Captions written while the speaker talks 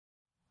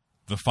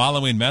The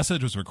following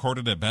message was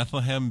recorded at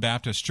Bethlehem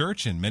Baptist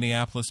Church in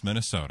Minneapolis,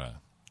 Minnesota.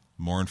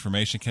 More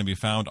information can be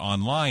found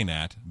online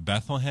at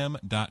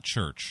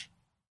bethlehem.church.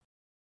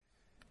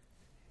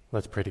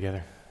 Let's pray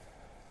together.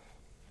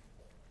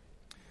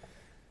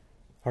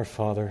 Our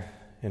Father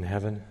in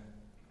heaven,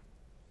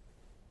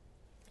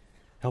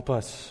 help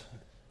us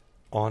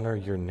honor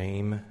your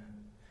name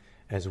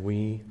as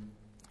we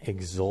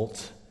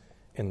exult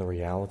in the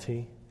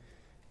reality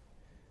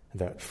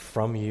that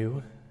from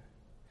you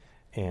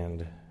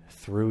and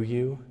through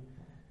you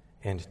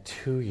and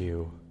to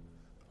you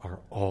are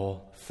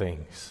all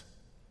things.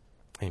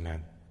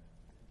 Amen.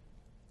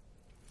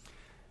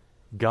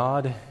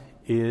 God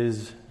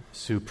is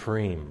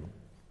supreme.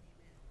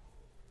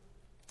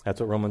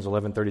 That's what Romans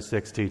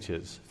 11:36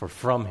 teaches. For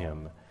from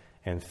him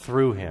and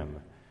through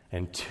him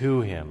and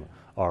to him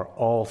are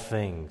all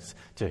things.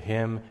 To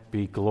him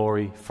be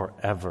glory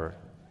forever.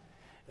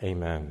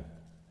 Amen.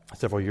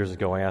 Several years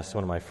ago, I asked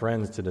one of my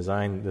friends to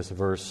design this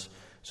verse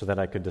so that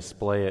I could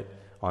display it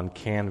on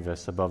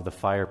canvas above the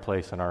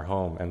fireplace in our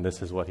home. And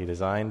this is what he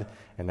designed,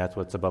 and that's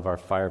what's above our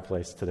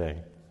fireplace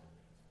today.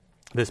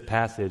 This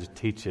passage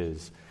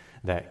teaches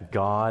that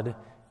God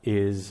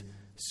is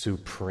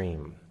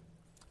supreme.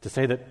 To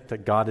say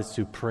that God is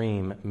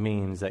supreme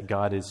means that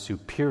God is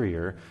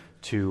superior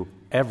to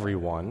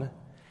everyone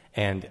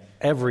and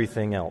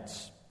everything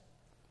else.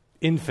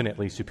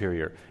 Infinitely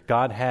superior.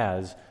 God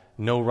has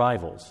no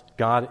rivals.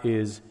 God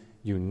is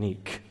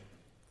unique.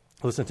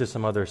 Listen to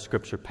some other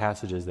scripture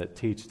passages that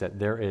teach that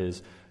there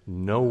is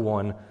no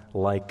one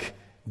like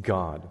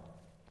God.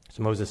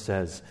 So Moses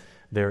says,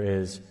 there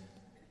is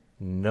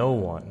no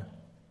one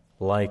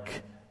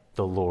like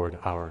the Lord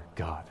our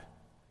God.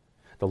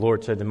 The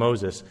Lord said to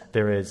Moses,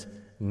 there is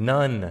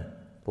none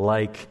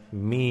like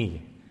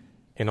me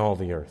in all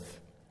the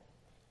earth.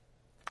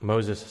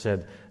 Moses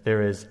said,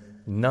 there is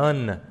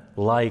none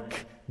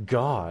like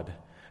God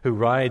who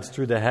rides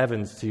through the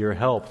heavens to your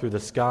help, through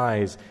the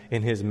skies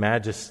in his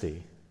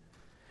majesty.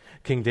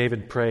 King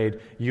David prayed,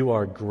 you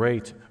are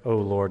great, O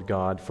Lord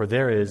God, for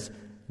there is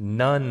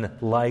none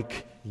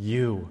like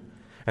you,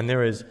 and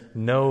there is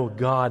no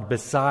God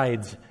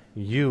besides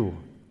you.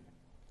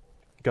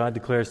 God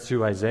declares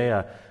through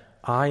Isaiah,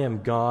 I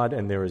am God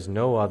and there is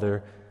no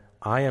other.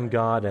 I am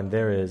God and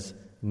there is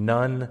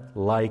none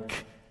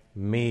like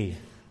me.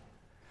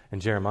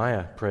 And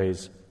Jeremiah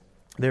prays,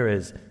 there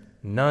is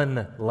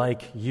none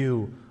like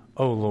you,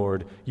 O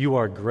Lord. You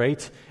are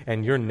great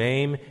and your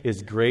name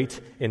is great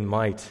in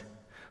might.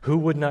 Who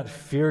would not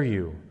fear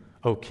you,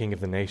 O King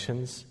of the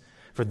nations?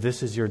 For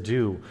this is your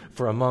due.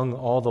 For among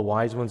all the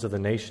wise ones of the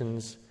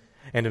nations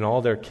and in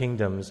all their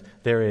kingdoms,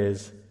 there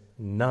is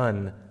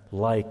none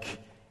like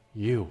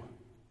you.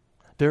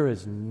 There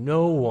is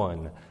no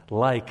one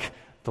like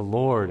the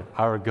Lord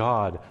our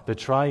God, the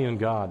triune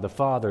God, the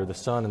Father, the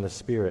Son, and the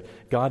Spirit.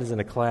 God is in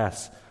a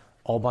class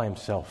all by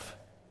himself.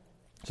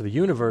 So the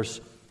universe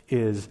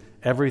is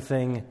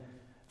everything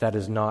that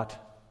is not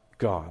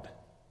God.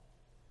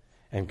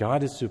 And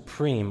God is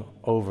supreme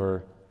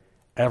over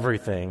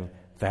everything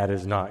that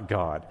is not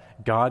God.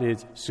 God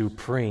is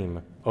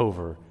supreme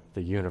over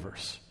the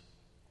universe.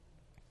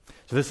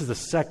 So this is the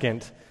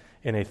second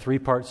in a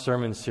 3-part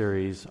sermon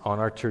series on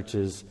our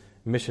church's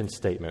mission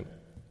statement.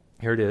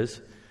 Here it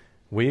is.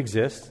 We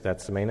exist.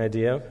 That's the main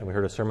idea. And we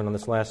heard a sermon on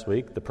this last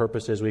week. The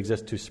purpose is we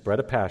exist to spread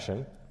a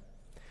passion.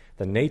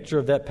 The nature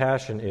of that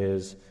passion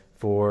is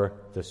for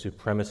the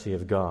supremacy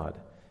of God.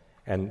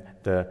 And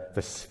the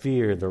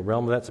sphere, the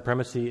realm of that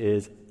supremacy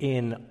is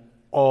in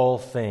all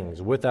things,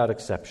 without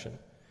exception.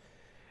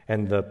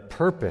 And the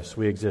purpose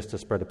we exist to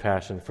spread a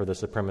passion for the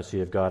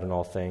supremacy of God in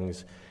all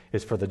things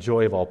is for the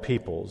joy of all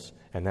peoples,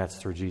 and that's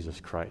through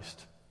Jesus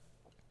Christ.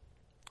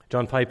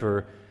 John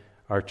Piper,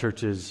 our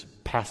church's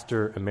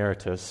pastor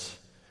emeritus,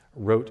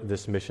 wrote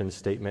this mission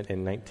statement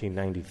in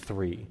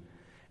 1993.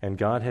 And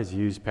God has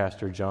used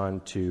Pastor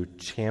John to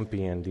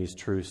champion these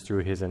truths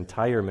through his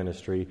entire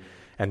ministry.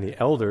 And the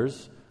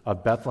elders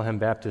of Bethlehem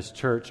Baptist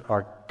Church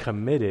are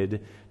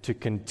committed to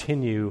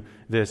continue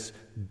this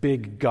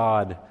big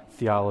God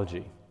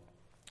theology.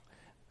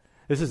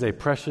 This is a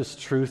precious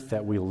truth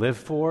that we live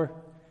for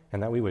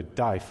and that we would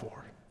die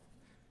for.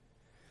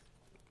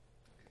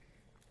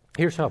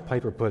 Here's how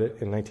Piper put it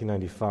in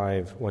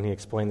 1995 when he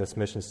explained this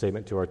mission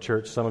statement to our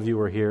church. Some of you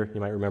were here. You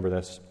might remember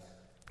this.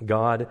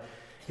 God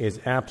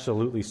is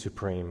absolutely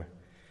supreme.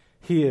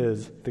 He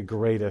is the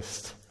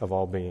greatest of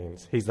all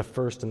beings. He's the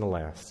first and the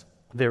last.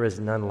 There is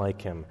none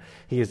like him.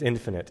 He is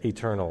infinite,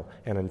 eternal,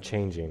 and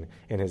unchanging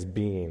in his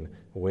being,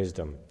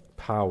 wisdom,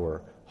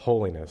 power,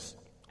 holiness,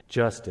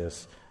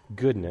 justice,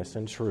 goodness,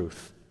 and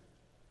truth.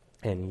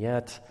 And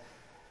yet,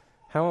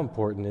 how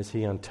important is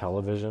he on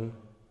television,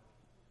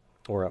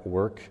 or at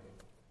work,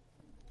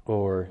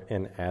 or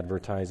in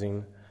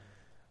advertising,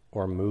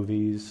 or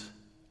movies,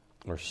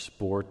 or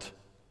sport,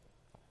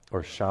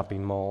 or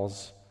shopping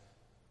malls?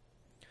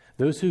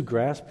 Those who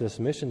grasp this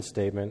mission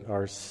statement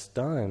are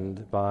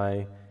stunned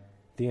by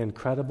the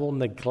incredible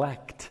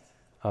neglect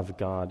of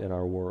God in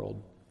our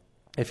world.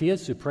 If he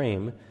is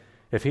supreme,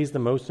 if he's the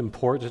most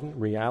important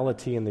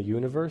reality in the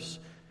universe,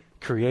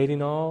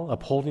 creating all,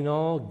 upholding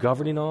all,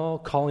 governing all,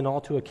 calling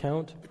all to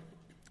account,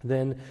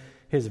 then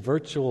his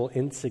virtual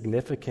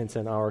insignificance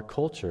in our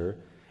culture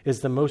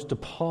is the most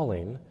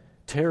appalling,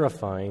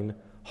 terrifying,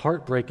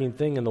 heartbreaking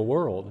thing in the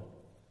world.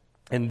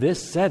 In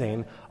this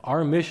setting,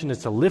 our mission is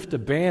to lift a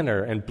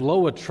banner and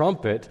blow a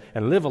trumpet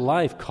and live a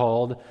life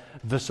called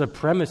the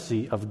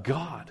supremacy of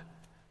God.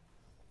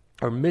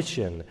 Our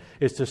mission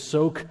is to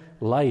soak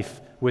life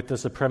with the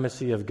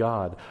supremacy of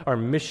God. Our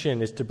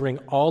mission is to bring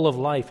all of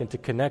life into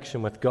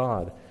connection with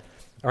God.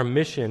 Our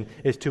mission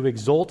is to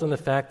exult in the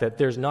fact that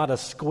there's not a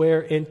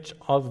square inch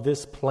of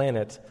this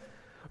planet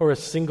or a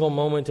single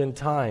moment in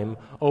time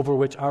over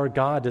which our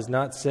God does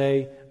not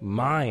say,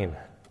 mine.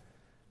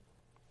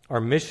 Our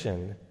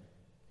mission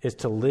is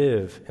to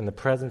live in the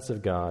presence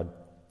of God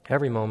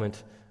every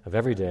moment of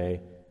every day,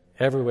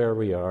 everywhere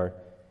we are,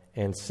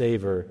 and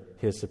savor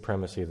his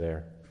supremacy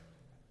there.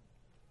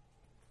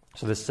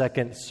 So the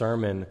second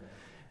sermon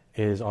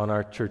is on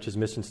our church's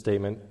mission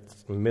statement,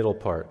 middle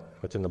part,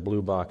 what's in the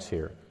blue box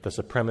here, the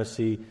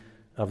supremacy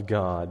of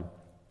God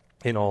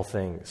in all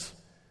things.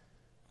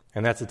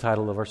 And that's the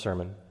title of our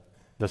sermon,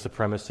 the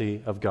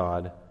supremacy of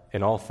God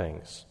in all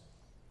things.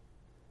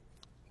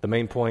 The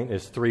main point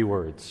is 3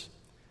 words.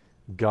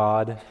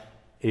 God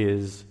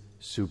is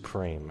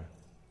supreme.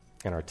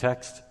 And our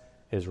text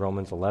is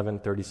Romans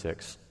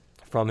 11:36.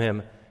 From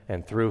him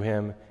and through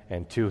him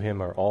and to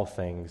him are all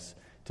things.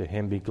 To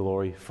him be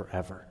glory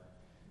forever.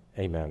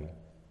 Amen.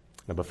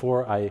 Now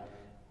before I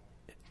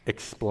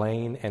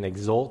explain and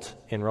exult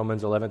in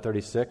Romans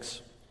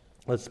 11:36,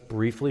 let's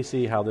briefly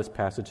see how this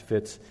passage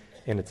fits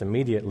in its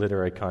immediate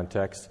literary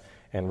context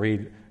and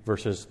read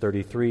verses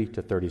 33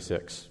 to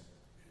 36.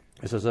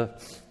 This is a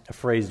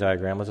phrase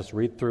diagram. Let's just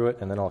read through it,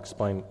 and then I'll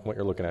explain what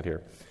you're looking at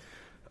here.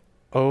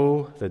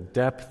 Oh, the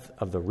depth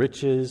of the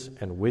riches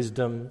and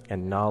wisdom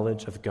and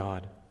knowledge of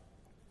God.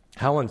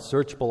 How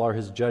unsearchable are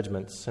his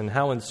judgments, and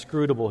how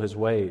inscrutable his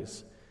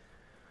ways.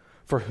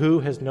 For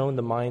who has known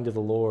the mind of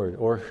the Lord,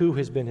 or who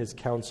has been his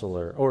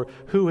counselor, or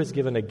who has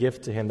given a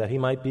gift to him that he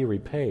might be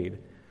repaid?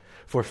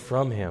 For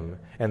from him,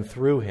 and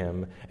through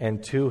him,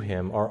 and to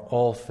him are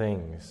all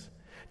things.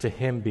 To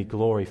him be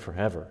glory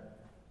forever.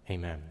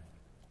 Amen.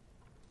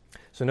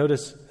 So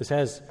notice this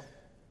has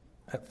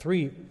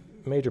 3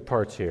 major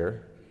parts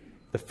here.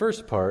 The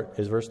first part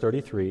is verse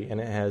 33,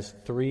 and it has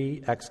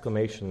 3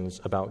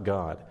 exclamations about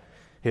God.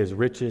 His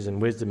riches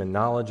and wisdom and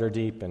knowledge are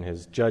deep, and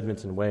his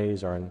judgments and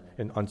ways are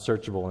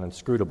unsearchable and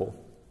inscrutable.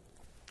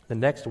 The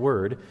next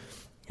word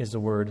is the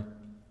word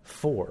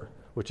for,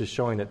 which is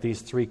showing that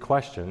these 3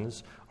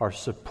 questions are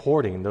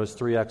supporting those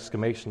 3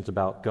 exclamations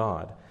about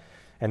God.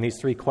 And these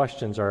 3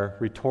 questions are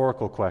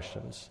rhetorical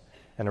questions.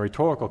 And a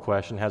rhetorical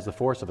question has the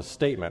force of a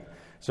statement.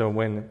 So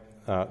when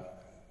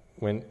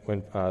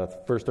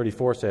verse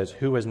 34 says,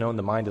 who has known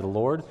the mind of the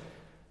Lord?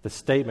 The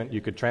statement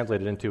you could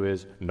translate it into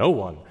is, no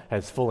one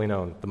has fully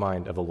known the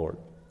mind of the Lord.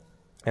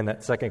 And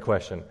that second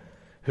question,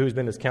 who's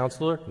been his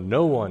counselor?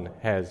 No one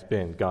has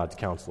been God's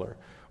counselor.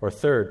 Or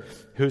third,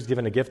 who's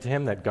given a gift to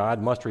him that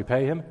God must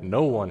repay him?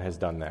 No one has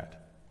done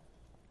that.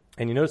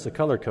 And you notice the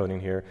color coding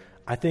here.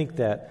 I think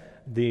that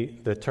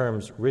the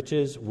terms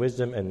riches,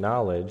 wisdom, and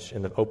knowledge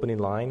in the opening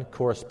line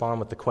correspond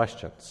with the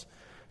questions.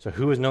 So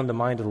who has known the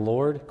mind of the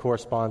Lord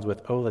corresponds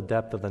with, oh, the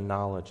depth of the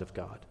knowledge of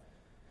God.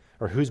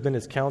 Or who's been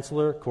his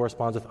counselor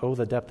corresponds with, oh,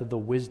 the depth of the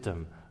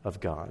wisdom of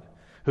God.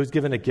 Who's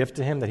given a gift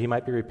to him that he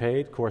might be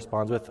repaid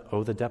corresponds with,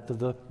 oh, the depth of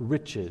the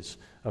riches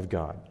of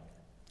God.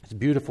 It's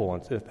beautiful,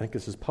 and I think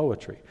this is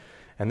poetry.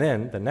 And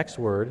then the next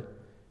word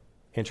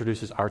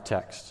introduces our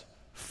text,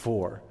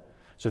 for.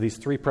 So these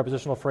 3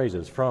 prepositional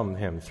phrases, from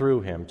him,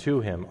 through him,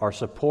 to him, are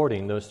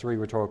supporting those 3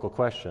 rhetorical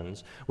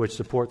questions, which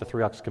support the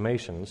 3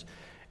 exclamations.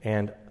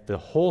 And the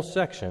whole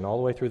section, all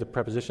the way through the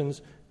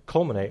prepositions,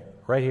 culminate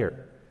right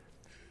here.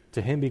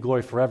 To him be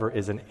glory forever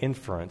is an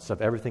inference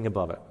of everything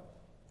above it.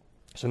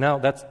 So now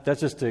that's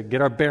just to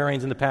get our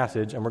bearings in the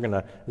passage, and we're going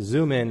to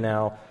zoom in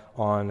now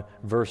on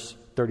verse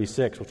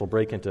 36, which will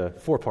break into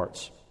 4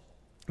 parts.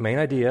 The main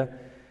idea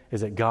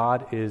is that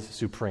God is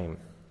supreme,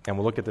 and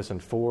we'll look at this in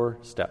 4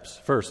 steps.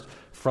 First,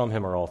 from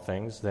him are all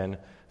things, then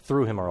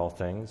through him are all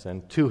things,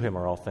 and to him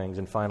are all things,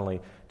 and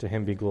finally, to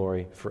him be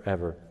glory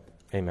forever.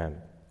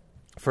 Amen.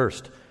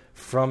 First,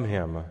 from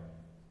him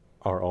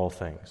are all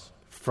things.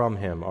 From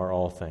him are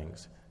all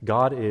things.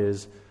 God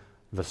is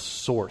the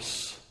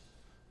source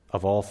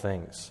of all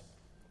things.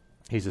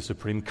 He's the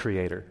supreme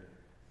creator.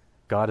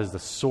 God is the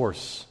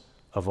source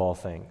of all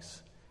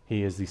things.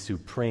 He is the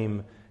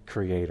supreme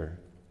creator.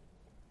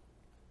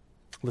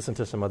 Listen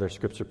to some other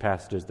scripture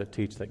passages that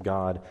teach that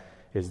God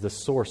is the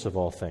source of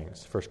all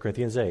things. 1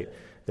 Corinthians 8,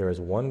 there is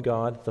one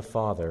God, the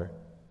Father,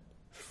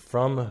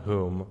 from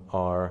whom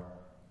are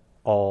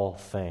all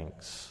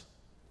things.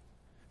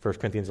 1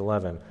 Corinthians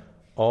 11,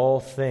 all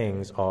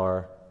things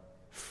are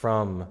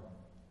from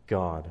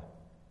God.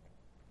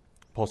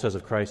 Paul says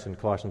of Christ in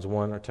Colossians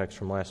 1, our text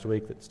from last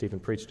week that Stephen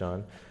preached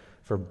on,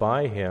 for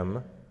by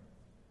him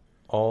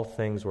all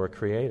things were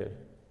created,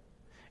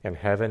 in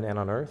heaven and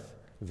on earth,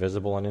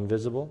 visible and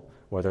invisible,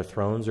 whether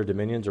thrones or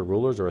dominions or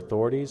rulers or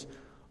authorities,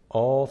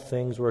 all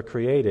things were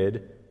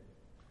created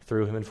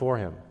through him and for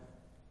him.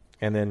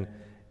 And then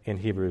in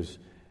Hebrews,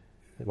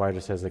 the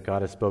writer says that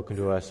God has spoken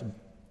to us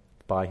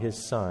by his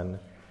Son,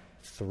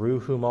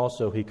 through whom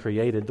also he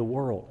created the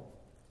world.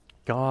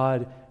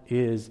 God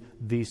is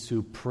the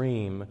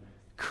supreme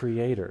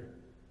creator.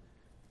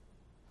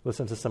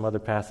 Listen to some other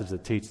passages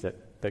that teach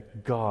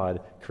that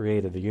God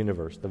created the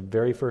universe. The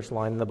very first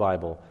line in the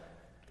Bible,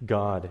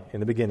 God, in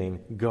the beginning,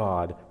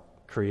 God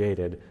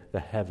created the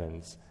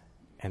heavens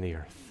and the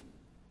earth.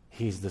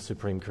 He's the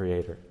supreme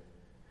creator.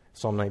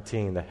 Psalm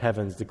 19, the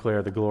heavens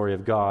declare the glory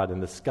of God,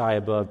 and the sky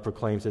above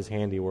proclaims his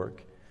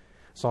handiwork.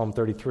 Psalm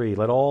 33,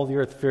 let all the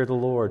earth fear the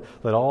Lord.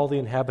 Let all the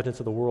inhabitants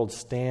of the world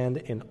stand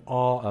in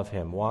awe of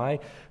him. Why?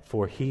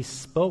 For he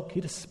spoke,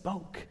 he just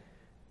spoke,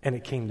 and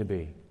it came to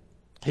be.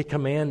 He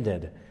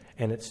commanded,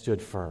 and it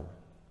stood firm.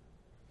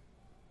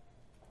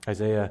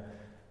 The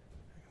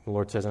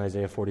Lord says in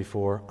Isaiah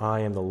 44,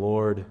 I am the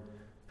Lord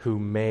who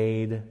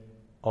made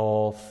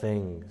all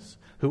things,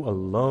 who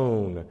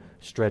alone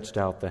stretched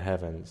out the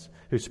heavens,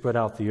 who spread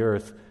out the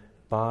earth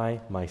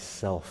by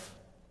myself.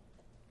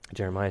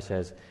 Jeremiah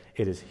says,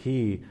 it is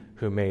he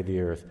who made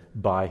the earth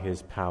by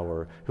his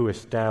power, who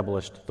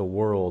established the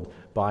world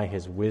by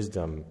his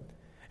wisdom,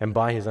 and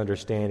by his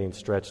understanding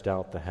stretched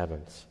out the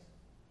heavens.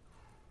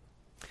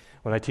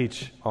 When I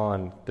teach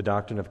on the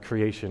doctrine of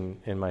creation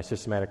in my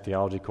systematic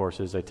theology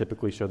courses, I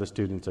typically show the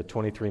students a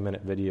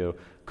 23-minute video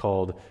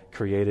called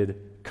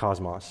Created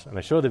Cosmos. And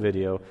I show the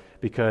video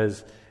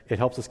because it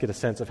helps us get a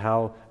sense of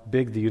how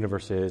big the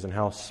universe is and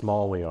how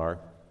small we are.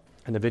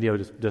 And the video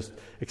just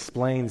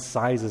explains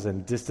sizes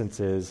and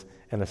distances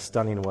in a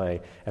stunning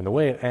way. And the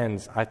way it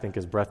ends, I think,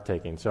 is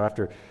breathtaking. So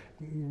after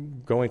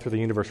going through the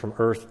universe from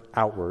Earth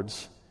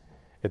outwards,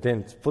 it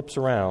then flips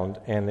around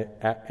and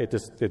it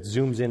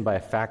zooms in by a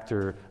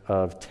factor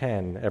of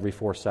 10 every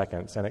 4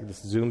 seconds. And it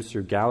just zooms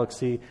through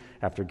galaxy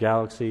after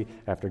galaxy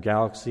after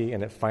galaxy,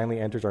 and it finally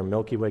enters our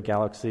Milky Way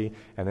galaxy.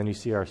 And then you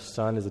see our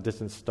sun as a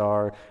distant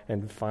star,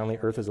 and finally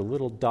Earth is a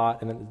little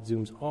dot, and then it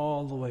zooms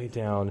all the way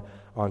down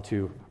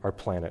onto our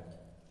planet.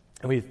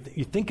 And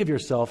you think of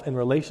yourself in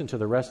relation to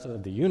the rest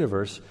of the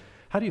universe,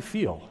 how do you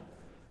feel?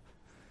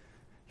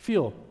 You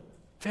feel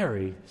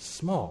very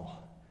small.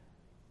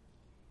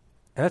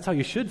 And that's how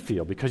you should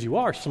feel, because you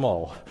are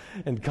small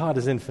and God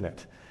is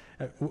infinite.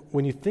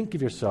 When you think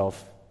of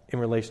yourself in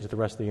relation to the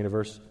rest of the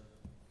universe,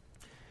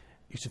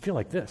 you should feel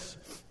like this.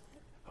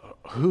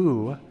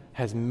 Who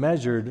has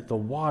measured the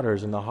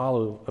waters in the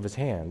hollow of his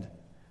hand?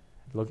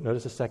 Look,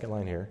 notice the second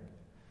line here.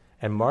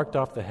 And marked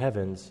off the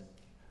heavens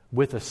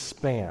with a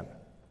span.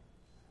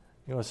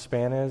 You know what a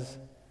span is?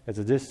 It's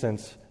a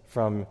distance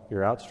from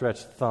your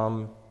outstretched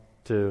thumb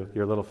to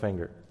your little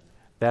finger.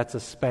 That's a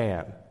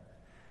span.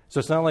 So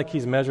it's not like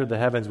he's measured the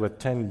heavens with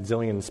 10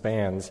 zillion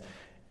spans.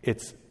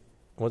 It's,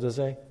 what does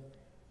it say?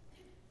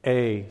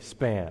 A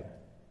span.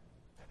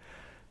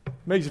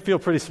 Makes you feel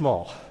pretty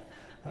small.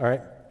 All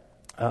right?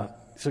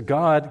 So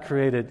God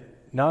created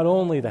not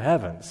only the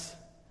heavens,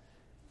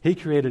 he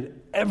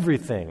created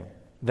everything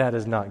that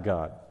is not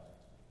God.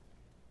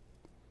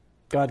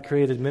 God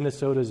created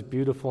Minnesota's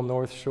beautiful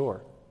North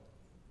Shore.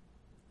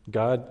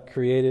 God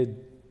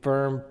created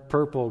firm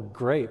purple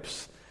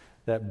grapes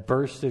that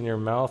burst in your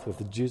mouth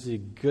with juicy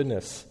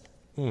goodness.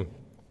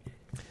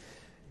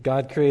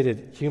 God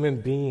created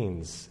human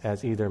beings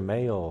as either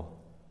male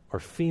or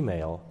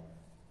female,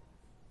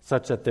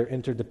 such that they're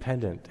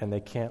interdependent and they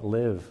can't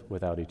live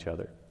without each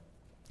other.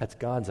 That's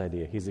God's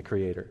idea. He's the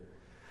creator.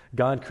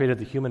 God created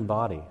the human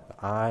body,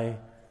 the eye,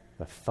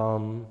 the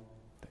thumb,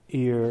 the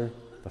ear,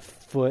 the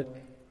foot,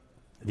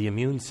 the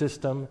immune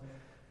system,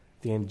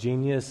 the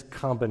ingenious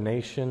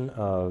combination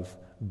of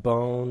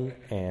bone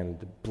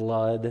and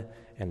blood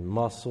and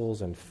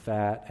muscles and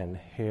fat and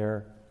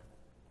hair.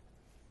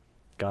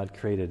 God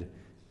created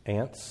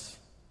ants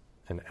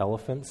and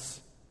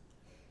elephants.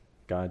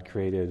 God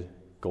created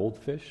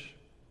goldfish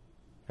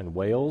and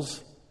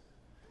whales.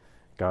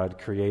 God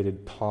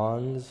created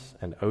ponds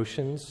and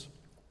oceans.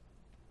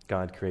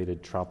 God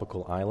created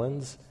tropical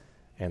islands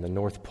and the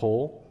North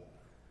Pole.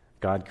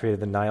 God created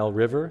the Nile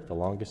River, the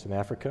longest in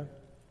Africa.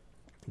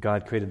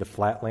 God created the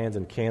flatlands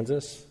in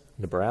Kansas,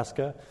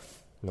 Nebraska,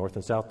 North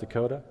and South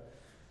Dakota.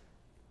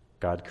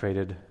 God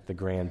created the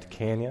Grand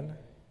Canyon.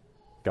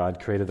 God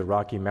created the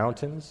Rocky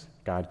Mountains.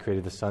 God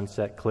created the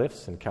Sunset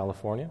Cliffs in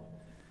California.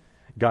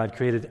 God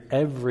created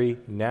every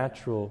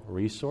natural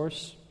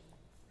resource,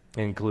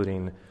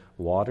 including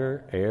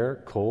water,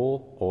 air,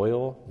 coal,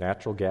 oil,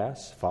 natural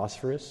gas,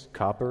 phosphorus,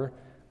 copper,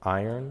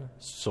 iron,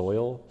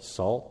 soil,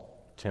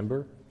 salt,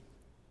 timber.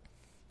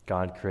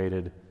 God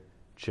created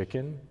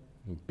chicken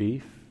and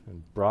beef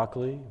and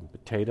broccoli and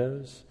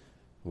potatoes,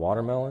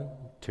 watermelon,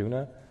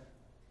 tuna.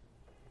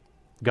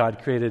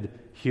 God created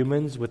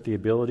humans with the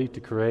ability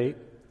to create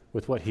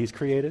with what he's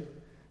created.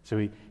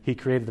 So he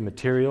created the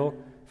material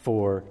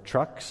for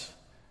trucks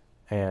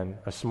and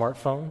a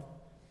smartphone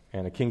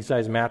and a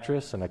king-size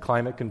mattress and a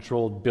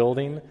climate-controlled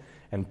building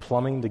and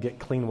plumbing to get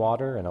clean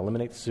water and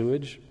eliminate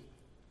sewage.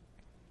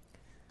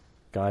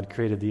 God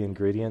created the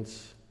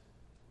ingredients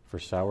for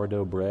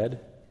sourdough bread,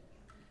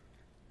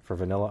 for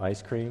vanilla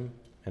ice cream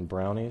and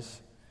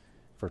brownies,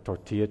 for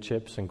tortilla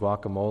chips and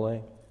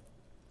guacamole.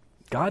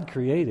 God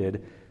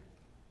created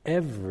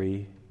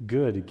every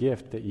good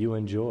gift that you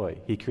enjoy.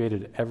 He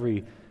created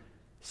every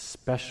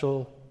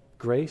special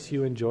grace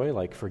you enjoy,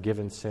 like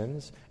forgiven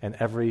sins, and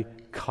every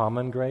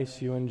common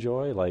grace you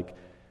enjoy, like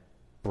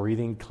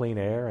breathing clean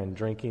air and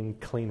drinking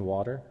clean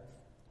water.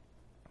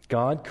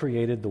 God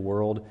created the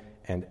world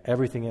and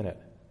everything in it.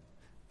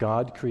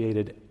 God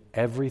created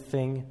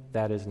everything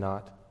that is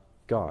not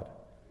God.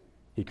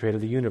 He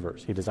created the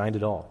universe. He designed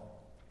it all.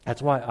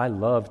 That's why I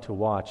love to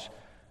watch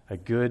a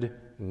good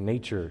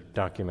nature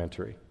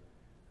documentary.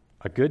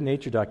 A good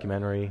nature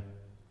documentary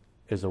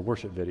is a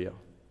worship video.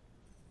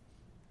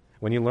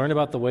 When you learn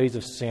about the ways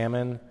of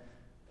salmon,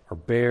 or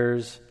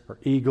bears, or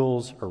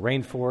eagles, or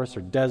rainforests,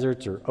 or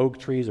deserts, or oak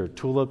trees, or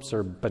tulips,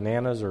 or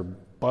bananas, or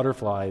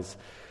butterflies,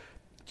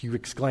 you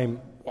exclaim,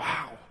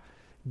 wow,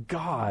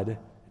 God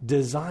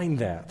designed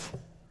that.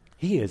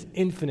 He is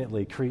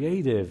infinitely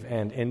creative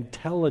and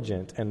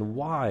intelligent and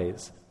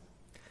wise.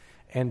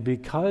 And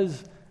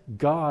because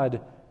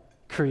God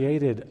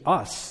created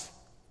us,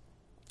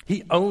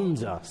 He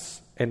owns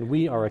us, and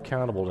we are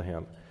accountable to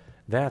Him.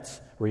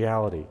 That's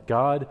reality.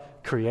 God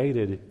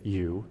created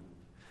you,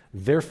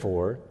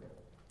 therefore,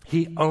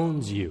 He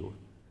owns you,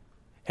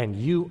 and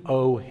you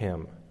owe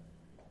Him.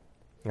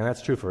 And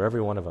that's true for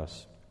every one of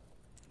us.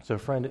 So,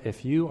 friend,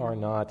 if you are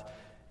not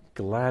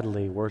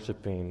gladly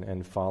worshiping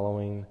and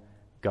following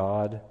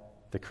God,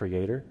 the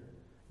Creator,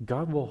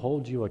 God will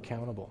hold you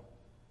accountable.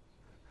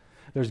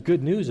 There's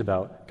good news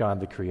about God,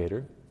 the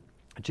Creator.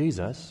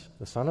 Jesus,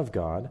 the Son of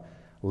God,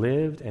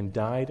 lived and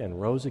died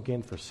and rose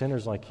again for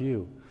sinners like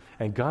you.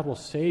 And God will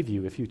save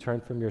you if you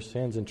turn from your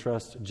sins and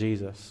trust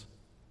Jesus.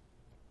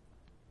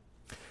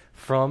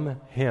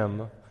 From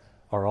Him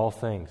are all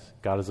things.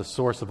 God is the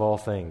source of all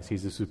things.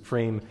 He's the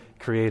supreme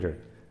creator.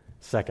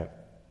 Second,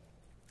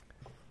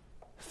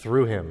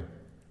 through Him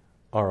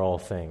are all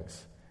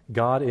things.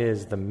 God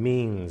is the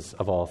means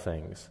of all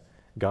things.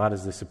 God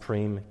is the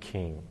supreme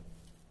king.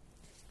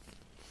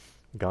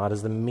 God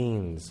is the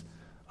means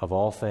of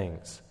all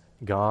things.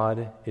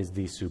 God is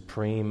the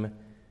supreme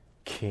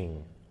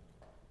king.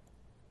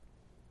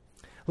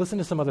 Listen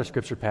to some other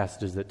scripture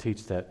passages that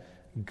teach that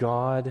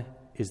God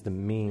is the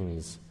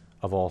means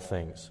of all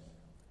things.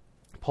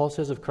 Paul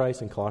says of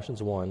Christ in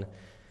Colossians 1,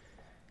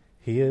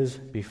 He is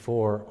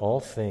before all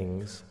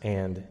things,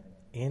 and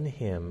in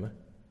Him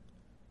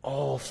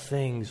all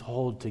things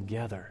hold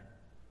together.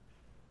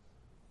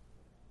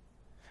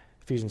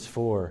 Ephesians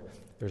 4,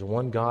 there's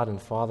one God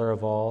and Father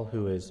of all,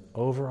 who is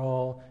over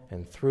all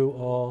and through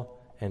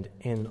all and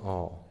in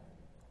all.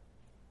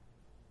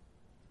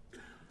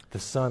 The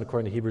Son,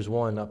 according to Hebrews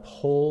 1,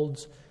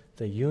 upholds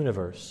the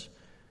universe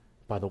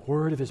by the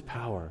word of His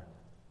power.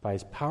 By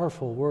His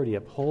powerful word, He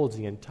upholds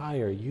the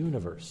entire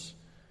universe.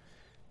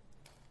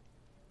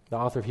 The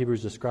author of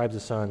Hebrews describes the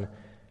Son,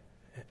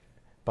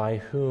 by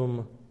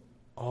whom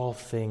all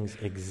things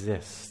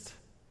exist.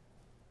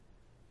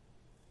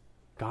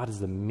 God is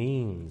the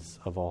means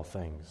of all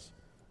things.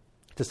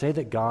 To say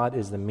that God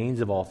is the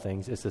means of all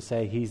things is to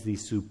say He's the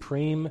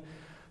supreme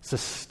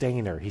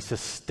sustainer. He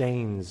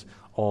sustains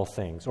all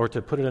things. Or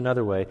to put it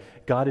another way,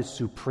 God is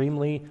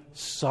supremely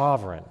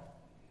sovereign.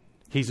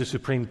 He's the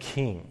supreme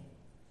king.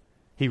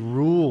 He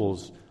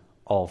rules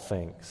all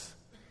things.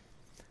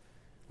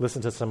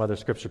 Listen to some other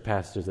scripture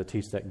passages that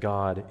teach that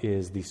God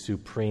is the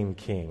supreme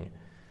king.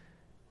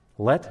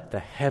 Let the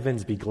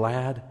heavens be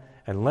glad,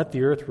 and let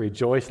the earth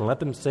rejoice, and let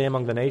them say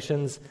among the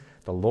nations,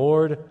 the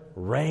Lord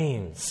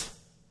reigns.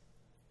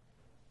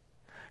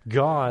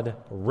 God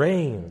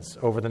reigns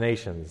over the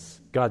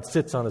nations. God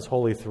sits on His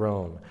holy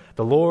throne.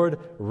 The Lord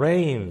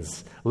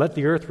reigns. Let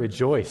the earth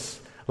rejoice.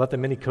 Let the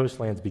many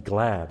coastlands be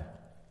glad.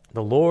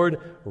 The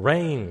Lord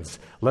reigns.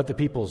 Let the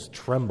peoples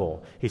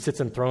tremble. He sits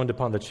enthroned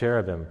upon the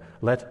cherubim.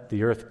 Let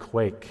the earth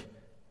quake.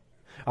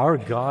 Our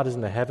God is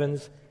in the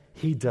heavens.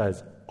 He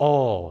does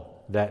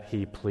all that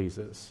He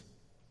pleases.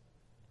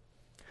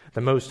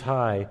 The Most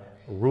High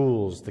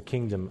rules the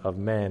kingdom of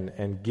men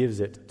and gives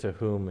it to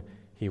whom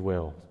He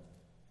will.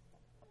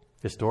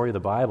 The story of the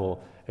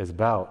Bible is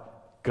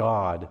about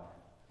God,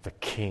 the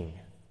King.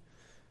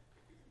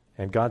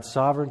 And God's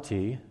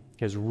sovereignty,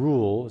 His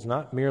rule, is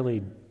not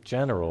merely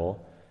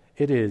general,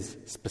 it is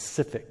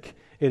specific,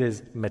 it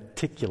is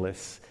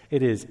meticulous,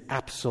 it is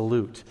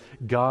absolute.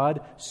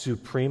 God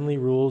supremely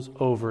rules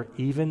over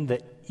even the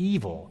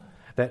evil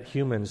that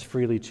humans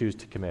freely choose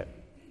to commit.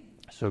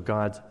 So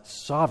God's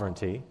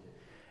sovereignty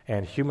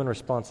and human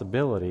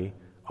responsibility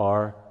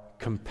are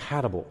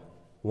compatible.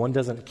 One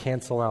doesn't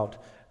cancel out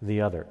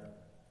the other.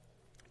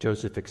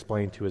 Joseph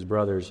explained to his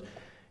brothers,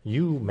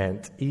 "You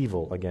meant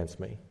evil against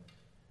me,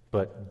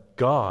 but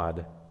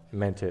God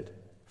meant it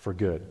for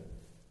good."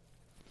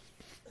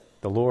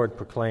 The Lord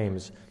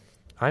proclaims,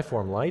 "I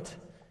form light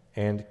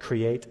and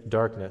create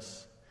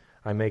darkness.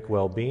 I make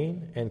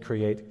well-being and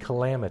create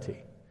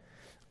calamity.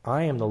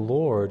 I am the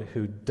Lord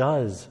who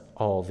does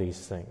all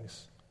these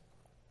things."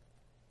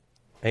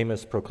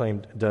 Amos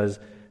proclaimed, "Does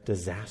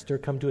disaster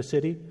come to a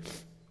city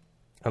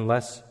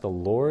unless the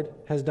Lord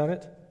has done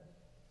it?"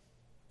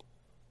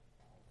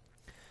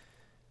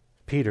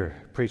 Peter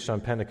preached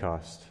on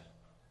Pentecost.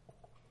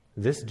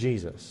 This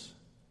Jesus,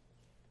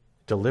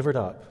 delivered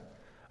up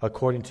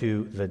according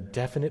to the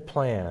definite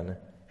plan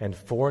and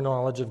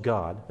foreknowledge of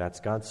God, that's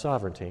God's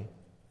sovereignty,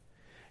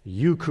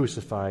 you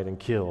crucified and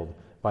killed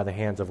by the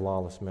hands of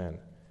lawless men.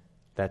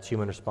 That's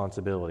human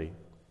responsibility,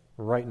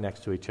 right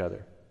next to each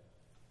other.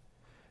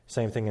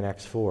 Same thing in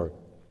Acts 4.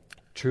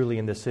 Truly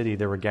in the city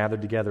there were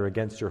gathered together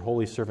against your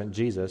holy servant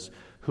Jesus,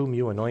 whom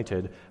you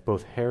anointed,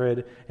 both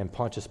Herod and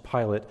Pontius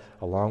Pilate,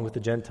 along with the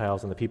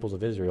Gentiles and the peoples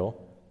of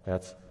Israel.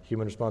 That's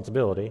human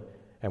responsibility.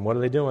 And what are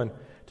they doing?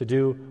 To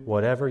do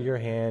whatever your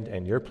hand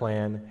and your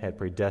plan had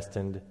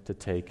predestined to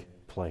take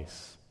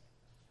place.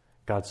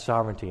 God's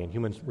sovereignty and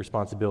human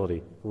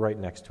responsibility right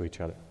next to each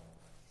other.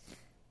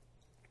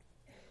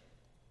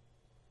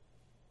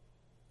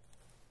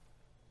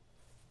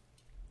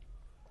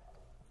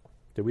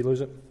 Did we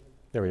lose it?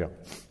 There we go.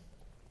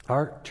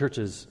 Our church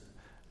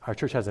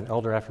has an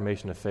elder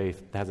affirmation of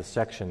faith that has a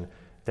section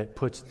that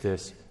puts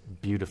this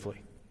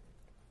beautifully.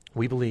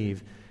 We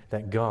believe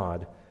that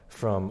God,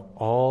 from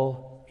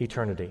all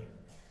eternity,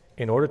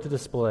 in order to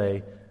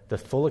display the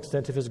full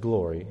extent of his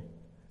glory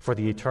for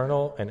the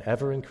eternal and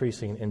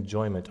ever-increasing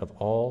enjoyment of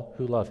all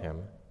who love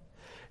him,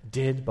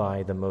 did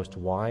by the most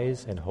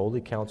wise and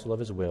holy counsel of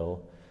his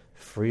will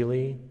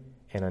freely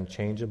and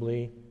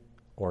unchangeably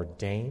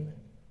ordain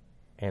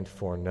and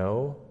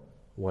foreknow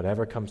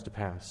whatever comes to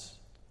pass.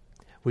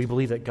 We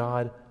believe that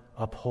God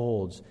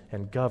upholds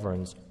and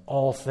governs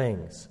all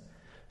things,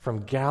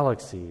 from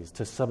galaxies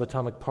to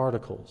subatomic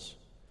particles,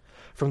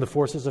 from the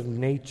forces of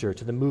nature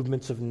to the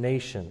movements of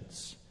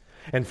nations,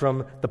 and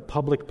from the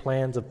public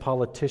plans of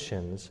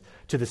politicians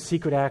to the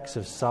secret acts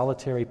of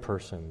solitary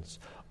persons,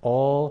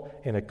 all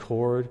in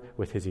accord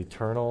with his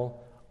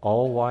eternal,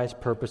 all-wise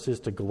purposes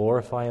to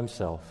glorify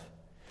himself,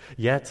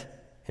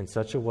 yet in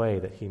such a way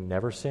that he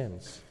never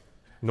sins,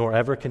 nor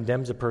ever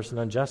condemns a person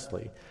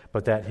unjustly,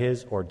 but that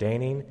his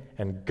ordaining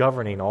and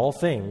governing all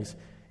things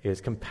is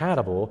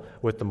compatible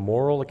with the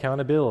moral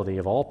accountability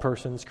of all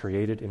persons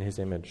created in his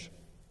image.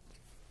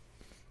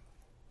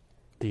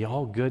 The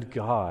all-good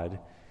God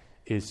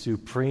is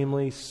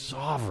supremely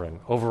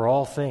sovereign over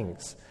all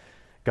things.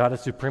 God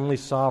is supremely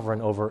sovereign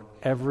over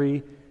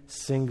every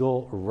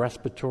single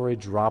respiratory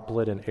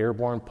droplet and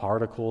airborne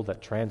particle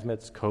that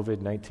transmits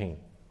COVID-19.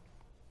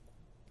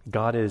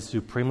 God is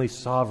supremely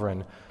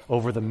sovereign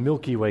over the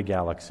Milky Way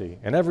galaxy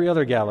and every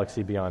other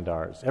galaxy beyond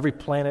ours, every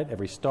planet,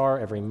 every star,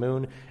 every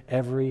moon,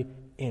 every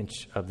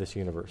inch of this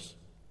universe.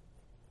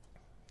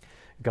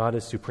 God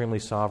is supremely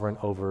sovereign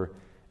over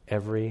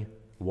every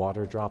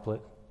water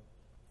droplet,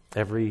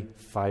 every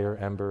fire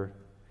ember,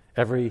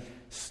 every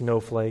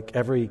snowflake,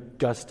 every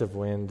gust of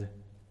wind.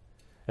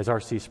 As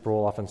R.C.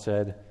 Sproul often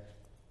said,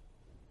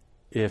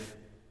 if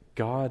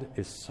God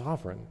is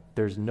sovereign,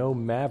 there's no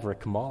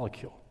maverick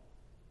molecule.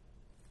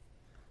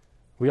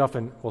 We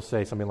often will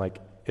say something like,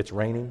 it's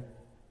raining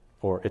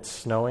or it's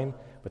snowing,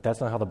 but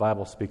that's not how the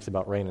Bible speaks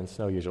about rain and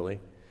snow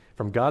usually.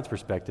 From God's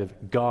perspective,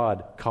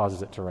 God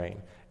causes it to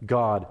rain.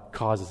 God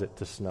causes it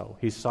to snow.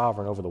 He's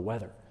sovereign over the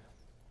weather.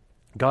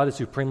 God is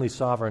supremely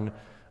sovereign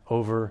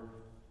over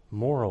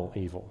moral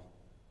evil,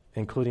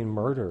 including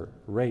murder,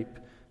 rape,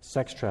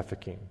 sex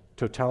trafficking,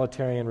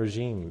 totalitarian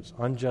regimes,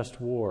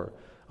 unjust war,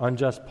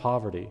 unjust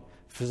poverty,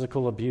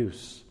 physical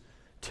abuse,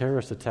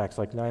 terrorist attacks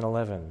like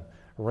 9/11,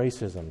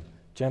 racism,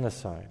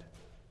 genocide.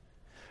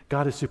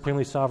 God is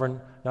supremely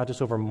sovereign not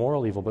just over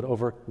moral evil, but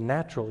over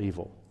natural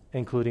evil,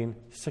 including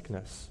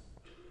sickness,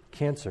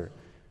 cancer,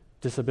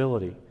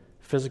 disability,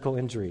 physical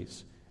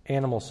injuries,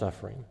 animal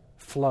suffering,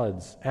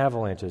 floods,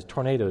 avalanches,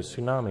 tornadoes,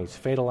 tsunamis,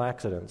 fatal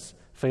accidents,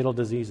 fatal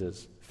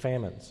diseases,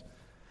 famines.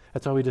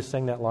 That's why we just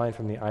sang that line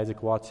from the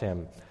Isaac Watts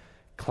hymn,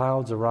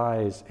 "Clouds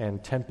arise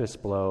and tempests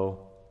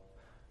blow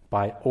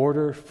by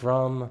order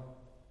from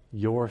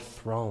your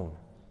throne."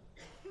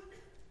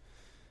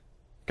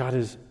 God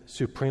is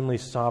supremely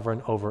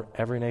sovereign over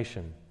every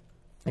nation,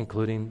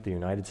 including the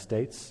United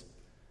States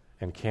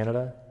and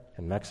Canada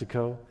and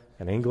Mexico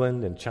and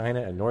England and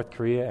China and North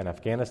Korea and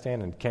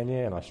Afghanistan and Kenya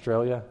and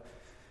Australia.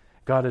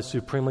 God is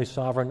supremely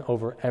sovereign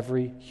over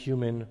every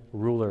human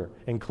ruler,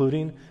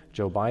 including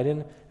Joe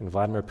Biden and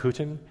Vladimir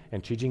Putin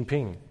and Xi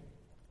Jinping.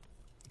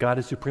 God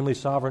is supremely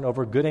sovereign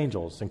over good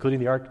angels, including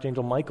the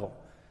Archangel Michael.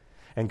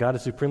 And God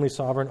is supremely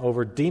sovereign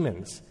over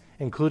demons,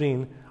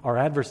 including our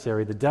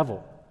adversary, the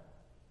devil,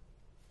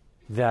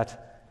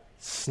 that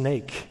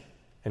snake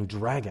and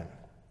dragon.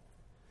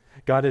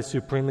 God is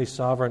supremely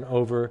sovereign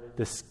over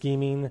the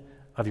scheming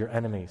of your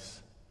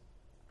enemies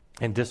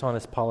and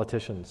dishonest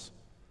politicians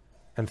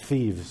and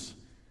thieves.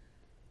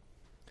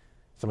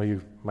 Some of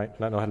you might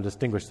not know how to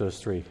distinguish those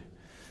three.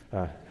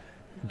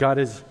 God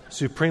is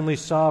supremely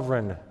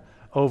sovereign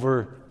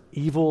over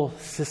evil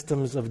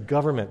systems of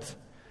government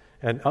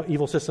and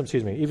evil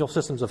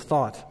systems of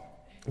thought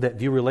that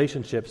view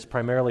relationships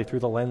primarily through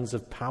the lens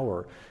of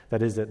power.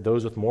 That is, that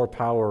those with more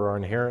power are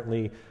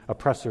inherently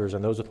oppressors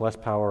and those with less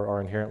power are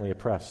inherently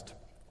oppressed.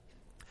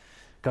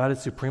 God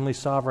is supremely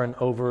sovereign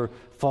over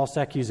false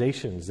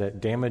accusations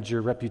that damage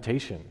your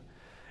reputation.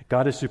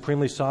 God is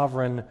supremely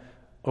sovereign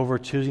over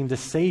choosing to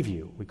save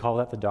you. We call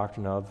that the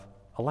doctrine of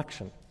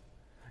election.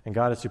 And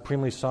God is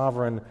supremely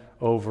sovereign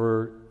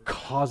over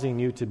causing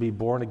you to be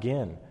born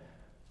again,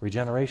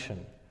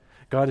 regeneration.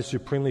 God is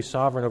supremely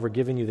sovereign over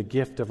giving you the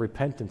gift of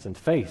repentance and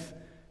faith,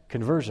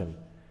 conversion.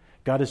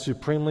 God is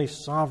supremely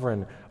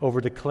sovereign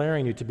over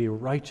declaring you to be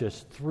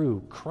righteous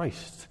through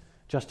Christ,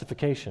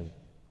 justification.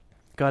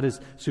 God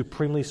is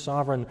supremely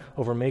sovereign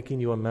over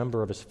making you a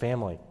member of His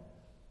family,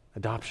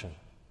 adoption.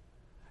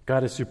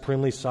 God is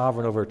supremely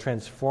sovereign over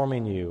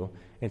transforming you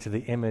into the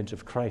image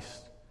of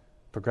Christ,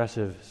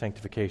 progressive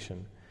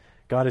sanctification.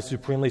 God is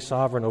supremely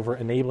sovereign over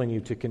enabling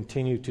you to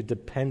continue to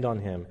depend on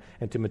Him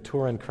and to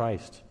mature in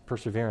Christ,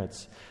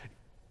 perseverance.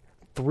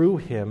 Through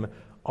Him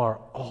are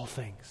all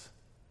things.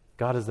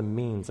 God is the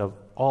means of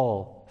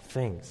all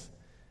things.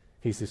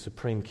 He's the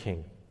supreme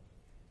King.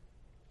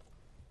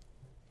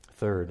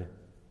 Third,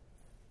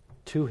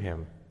 to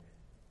Him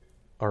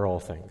are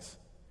all things.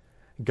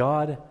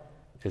 God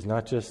is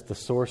not just the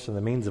source and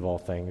the means of all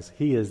things.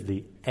 He is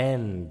the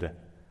end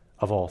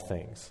of all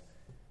things.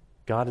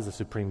 God is the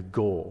supreme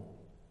goal.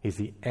 He's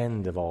the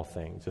end of all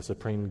things, the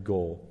supreme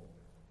goal.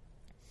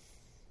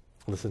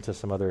 Listen to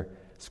some other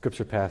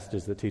scripture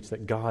passages that teach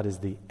that God is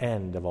the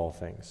end of all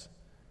things.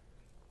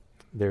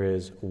 There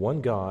is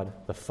one God,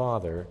 the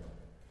Father,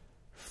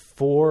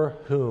 for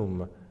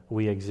whom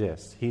we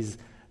exist. He's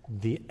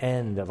the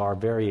end of our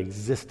very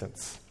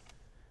existence.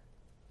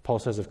 Paul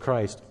says of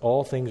Christ,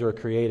 all things are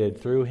created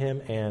through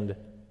Him and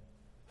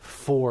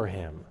for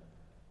Him.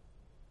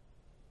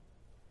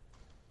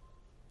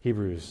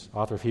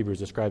 Author of Hebrews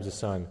describes the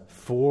Son,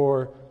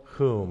 for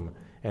whom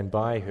and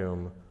by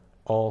whom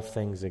all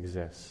things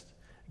exist.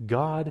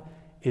 God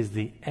is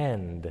the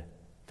end,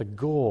 the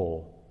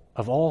goal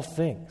of all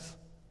things.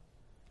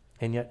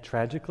 And yet,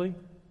 tragically,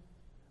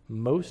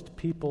 most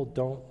people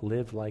don't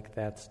live like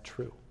that's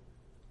true.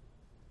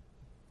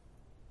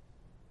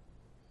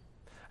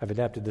 I've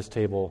adapted this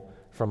table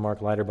from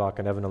Mark Leiderbach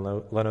and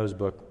Evan Leno's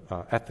book,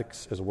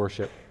 Ethics as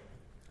Worship.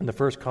 In the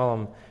first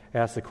column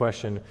asks the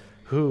question,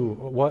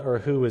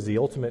 who is the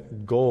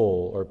ultimate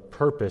goal or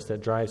purpose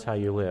that drives how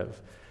you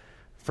live?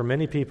 For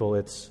many people,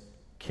 it's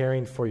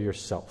caring for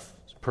yourself.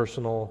 It's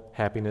personal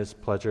happiness,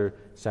 pleasure,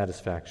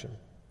 satisfaction.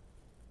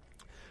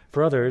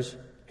 For others,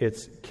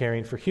 it's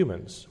caring for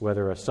humans,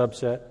 whether a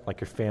subset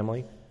like your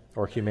family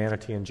or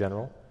humanity in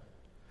general.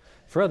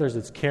 For others,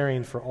 it's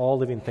caring for all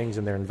living things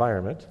in their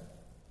environment.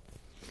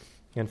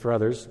 And for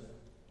others,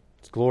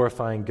 it's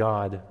glorifying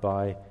God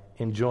by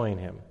enjoying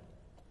Him.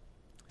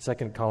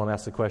 Second column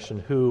asks the question,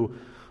 who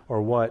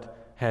or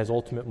what has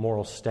ultimate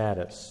moral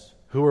status?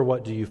 Who or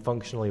what do you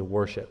functionally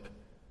worship?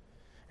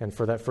 And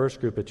for that first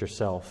group, it's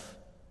yourself.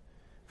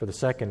 For the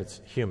second,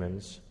 it's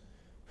humans.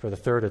 For the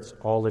third, it's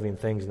all living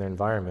things in their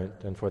environment.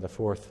 And for the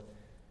fourth,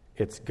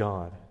 it's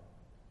God.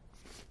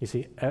 You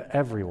see,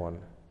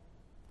 everyone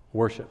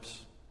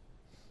worships.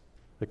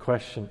 The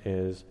question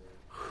is,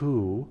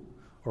 who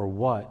or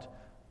what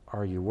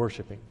are you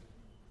worshiping?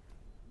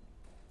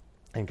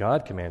 And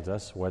God commands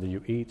us, whether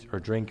you eat or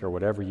drink or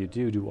whatever you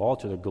do all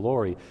to the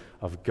glory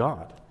of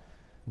God.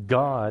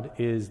 God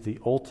is the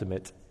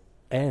ultimate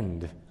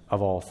end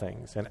of all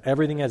things, and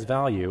everything has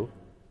value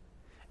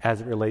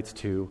as it relates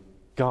to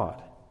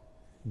God.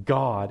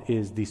 God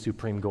is the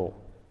supreme goal.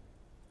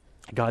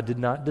 God did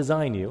not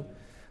design you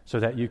so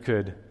that you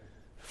could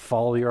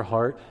follow your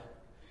heart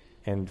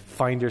and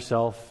find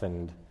yourself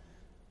and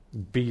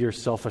be your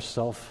selfish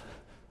self.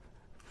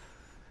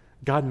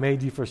 God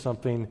made you for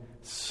something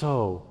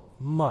so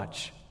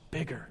much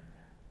bigger.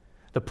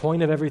 The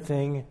point of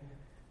everything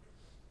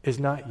is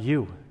not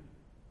you.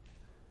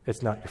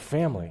 It's not your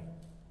family.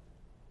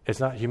 It's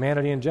not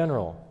humanity in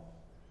general.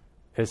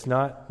 It's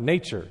not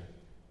nature.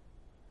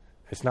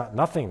 It's not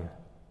nothing.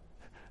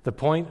 The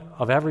point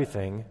of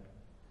everything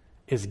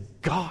is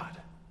God.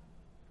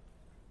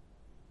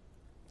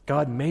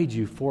 God made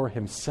you for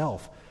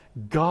Himself.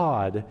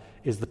 God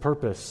is the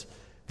purpose,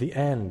 the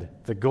end,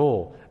 the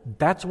goal.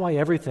 That's why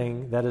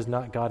everything that is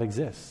not God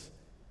exists.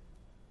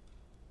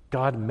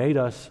 God made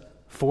us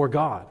for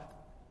God.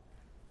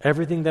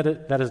 Everything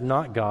that is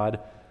not God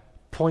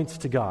points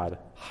to God,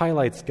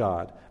 highlights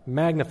God,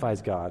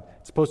 magnifies God.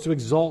 It's supposed to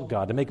exalt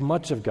God, to make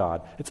much of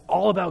God. It's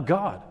all about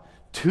God.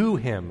 To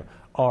Him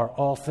are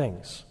all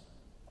things.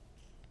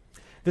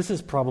 This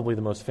is probably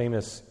the most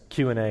famous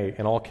Q&A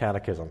in all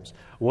catechisms.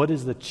 What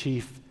is the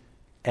chief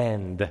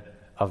end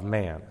of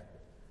man?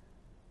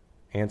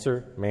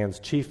 Answer, man's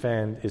chief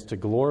end is to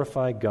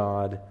glorify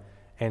God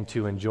and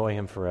to enjoy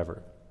Him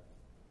forever.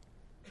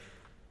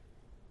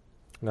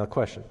 Now,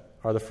 question,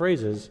 are the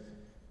phrases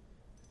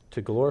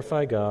to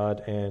glorify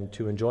God and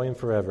to enjoy Him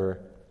forever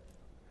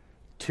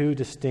two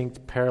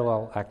distinct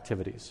parallel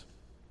activities?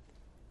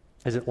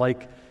 Is it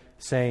like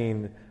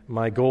saying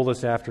my goal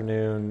this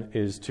afternoon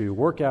is to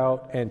work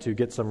out and to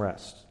get some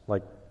rest,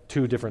 like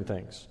two different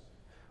things?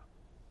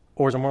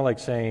 Or is it more like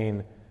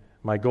saying,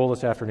 my goal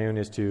this afternoon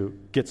is to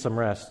get some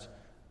rest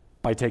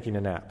by taking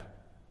a nap?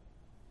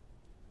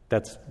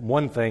 That's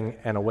one thing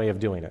and a way of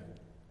doing it.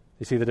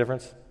 You see the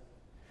difference?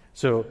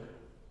 So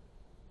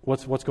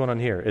what's going on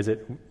here? Is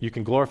it you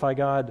can glorify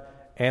God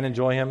and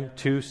enjoy Him,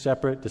 two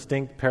separate,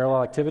 distinct,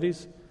 parallel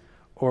activities?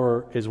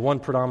 Or is one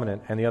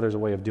predominant and the other is a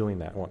way of doing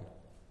that one?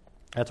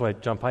 That's why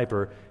John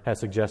Piper has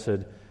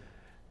suggested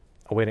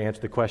a way to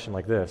answer the question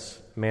like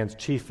this. Man's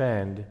chief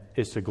end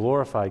is to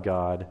glorify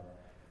God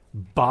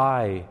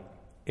by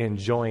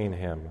enjoying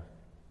Him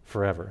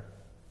forever.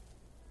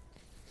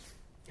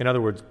 In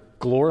other words,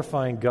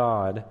 glorifying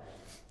God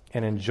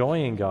and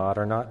enjoying God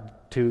are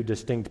not two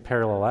distinct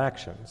parallel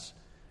actions.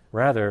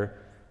 Rather,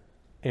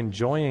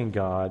 enjoying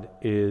God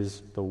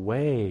is the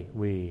way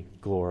we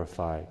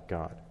glorify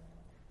God.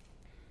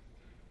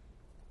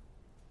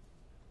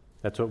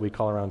 That's what we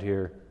call around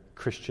here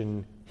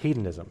Christian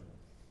hedonism.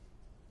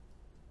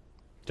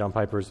 John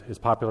Piper has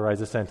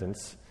popularized the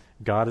sentence,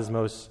 God is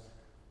most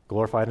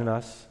glorified in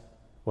us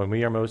when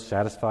we are most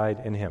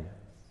satisfied in Him.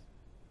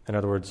 In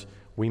other words,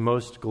 we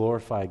most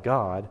glorify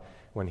God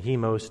when He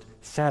most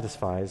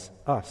satisfies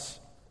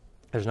us.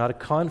 There's not a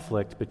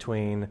conflict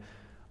between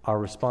our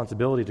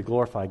responsibility to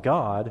glorify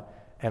God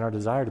and our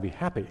desire to be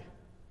happy.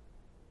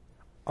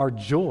 Our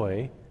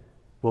joy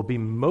will be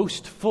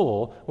most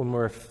full when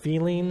we're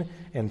feeling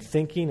and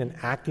thinking and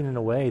acting in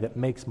a way that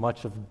makes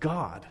much of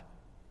God.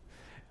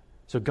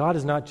 So God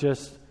is not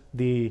just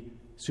the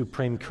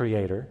supreme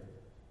creator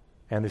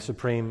and the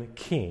supreme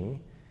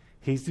king.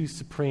 He's the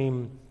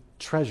supreme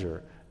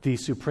treasure, the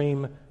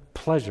supreme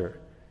pleasure.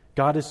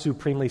 God is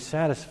supremely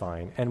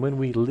satisfying. And when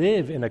we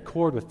live in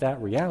accord with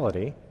that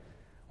reality,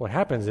 what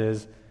happens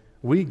is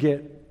we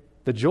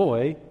get the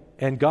joy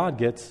and God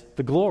gets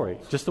the glory,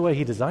 just the way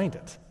He designed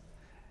it.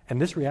 And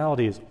this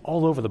reality is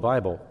all over the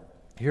Bible.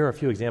 Here are a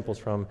few examples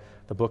from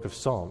the book of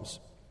Psalms.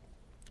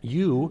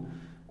 You,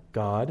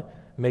 God,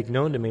 make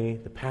known to me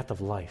the path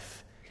of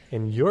life.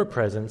 In your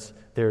presence,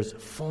 there's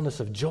fullness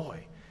of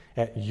joy.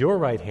 At your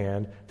right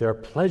hand, there are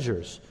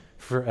pleasures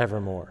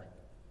forevermore.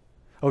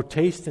 Oh,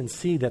 taste and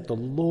see that the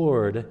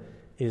Lord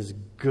is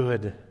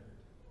good.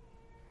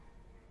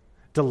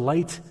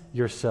 Delight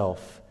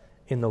yourself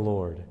in the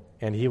Lord,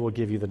 and He will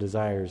give you the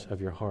desires of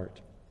your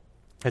heart.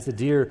 As the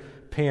deer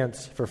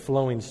pants for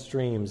flowing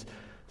streams,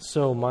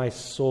 so my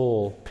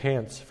soul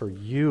pants for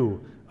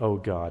you, O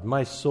God.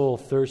 My soul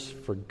thirsts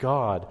for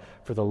God,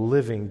 for the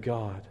living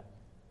God.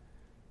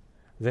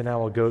 Then I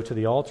will go to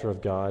the altar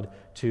of God,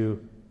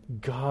 to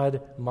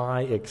God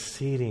my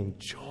exceeding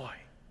joy.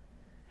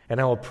 And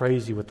I will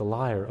praise you with the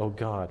lyre, O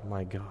God,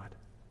 my God.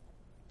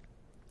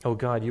 O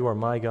God, you are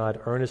my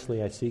God.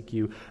 Earnestly I seek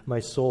you.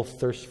 My soul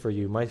thirsts for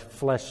you. My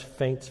flesh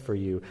faints for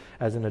you,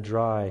 as in a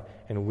dry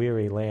and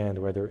weary land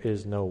where there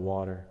is no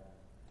water.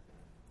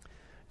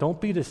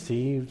 Don't be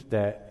deceived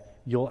that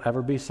you'll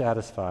ever be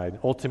satisfied,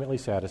 ultimately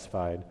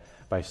satisfied,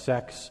 by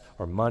sex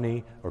or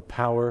money or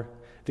power.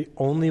 The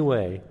only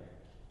way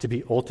to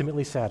be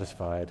ultimately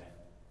satisfied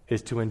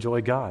is to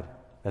enjoy God.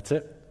 That's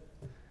it.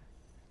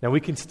 Now,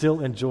 we can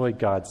still enjoy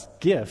God's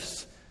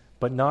gifts,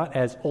 but not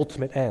as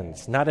ultimate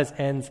ends, not as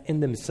ends in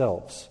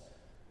themselves.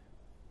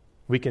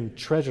 We can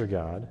treasure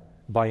God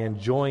by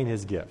enjoying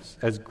His gifts,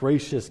 as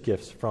gracious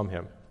gifts from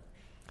Him.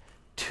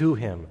 To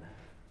Him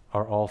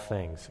are all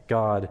things.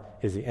 God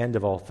is the end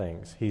of all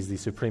things. He's the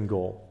supreme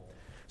goal.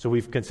 So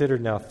we've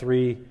considered now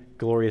three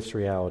glorious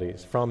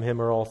realities. From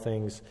Him are all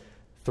things,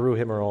 through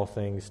Him are all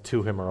things,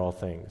 to Him are all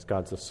things.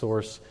 God's the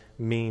source,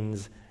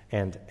 means,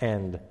 and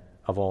end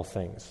of all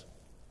things.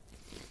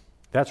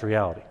 That's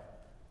reality.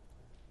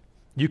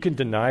 You can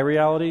deny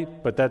reality,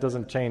 but that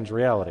doesn't change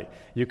reality.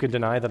 You can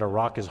deny that a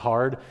rock is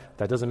hard,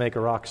 that doesn't make a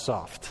rock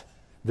soft.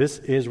 This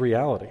is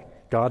reality.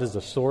 God is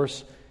the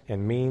source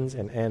and means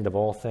and end of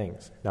all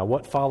things. Now,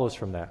 what follows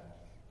from that?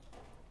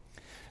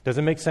 Does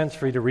it make sense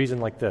for you to reason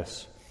like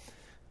this?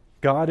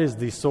 God is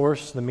the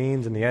source, the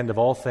means, and the end of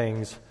all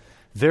things.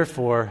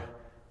 Therefore,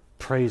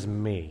 praise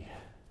me.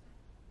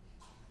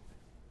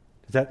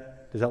 Does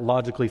that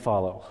logically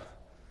follow?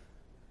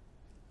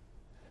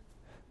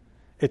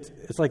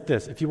 It's like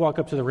this. If you walk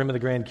up to the rim of the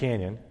Grand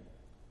Canyon,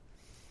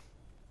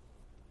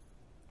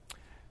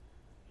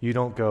 you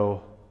don't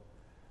go,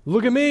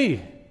 look at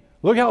me!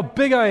 Look how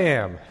big I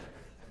am!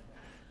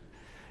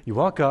 You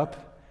walk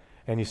up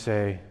and you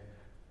say,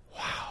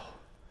 wow.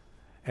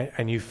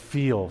 And you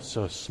feel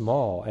so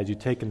small as you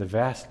take in the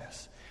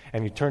vastness.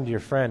 And you turn to your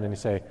friend and you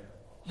say,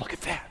 look at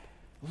that!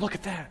 Look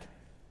at that!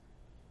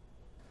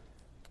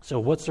 So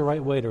what's the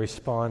right way to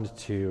respond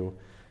to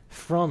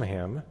from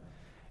Him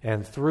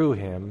and through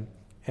Him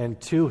and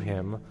to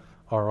Him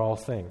are all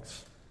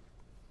things?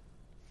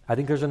 I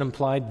think there's an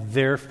implied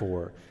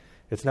therefore.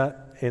 It's not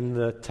in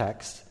the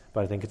text,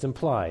 but I think it's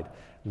implied.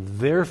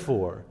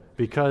 Therefore,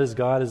 because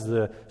God is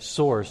the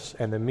source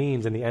and the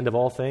means and the end of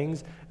all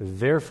things,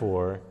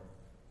 therefore,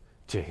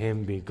 to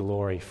Him be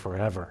glory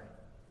forever.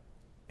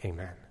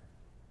 Amen.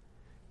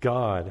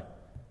 God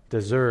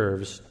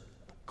deserves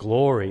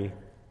glory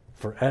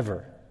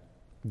forever.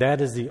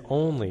 That is the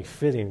only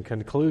fitting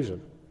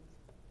conclusion.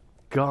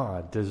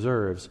 God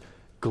deserves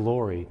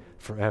glory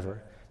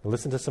forever. Now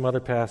listen to some other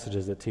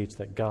passages that teach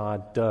that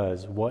God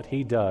does what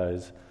he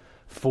does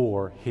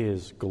for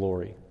his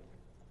glory.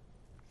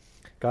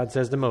 God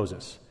says to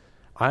Moses,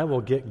 I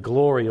will get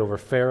glory over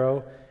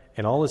Pharaoh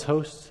and all his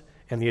hosts,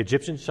 and the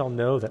Egyptians shall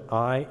know that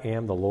I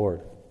am the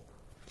Lord.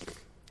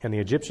 And the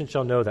Egyptians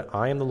shall know that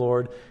I am the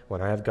Lord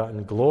when I have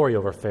gotten glory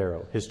over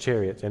Pharaoh, his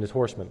chariots, and his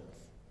horsemen.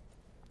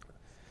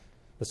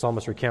 The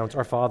psalmist recounts,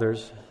 our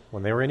fathers,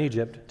 when they were in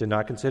Egypt, did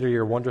not consider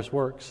your wondrous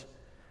works.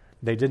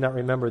 They did not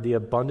remember the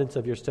abundance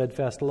of your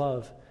steadfast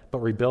love, but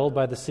rebelled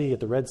by the sea at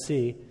the Red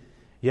Sea.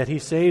 Yet he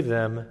saved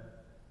them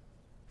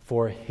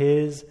for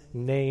his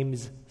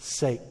name's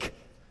sake,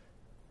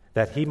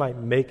 that he might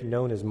make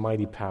known his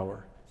mighty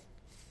power.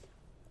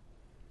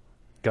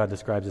 God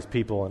describes his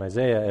people in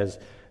Isaiah as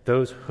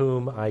those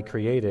whom I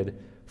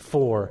created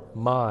for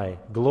my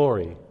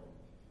glory.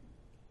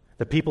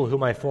 The people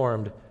whom I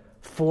formed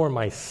for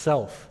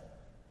myself,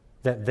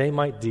 that they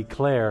might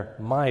declare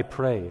my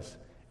praise.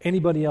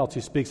 Anybody else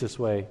who speaks this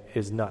way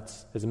is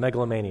nuts, is a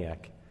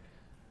megalomaniac.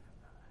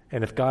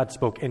 And if God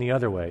spoke any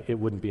other way, it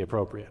wouldn't be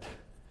appropriate.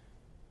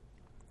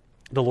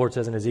 The Lord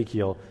says in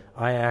Ezekiel,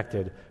 I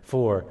acted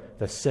for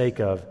the sake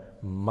of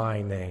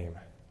my name.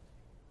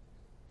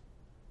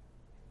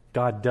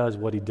 God does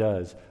what he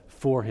does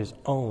for his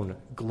own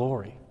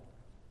glory.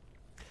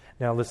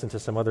 Now listen to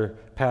some other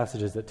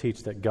passages that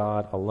teach that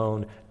God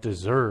alone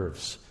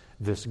deserves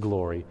this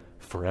glory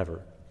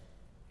forever.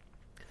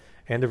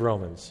 End of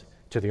Romans.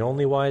 To the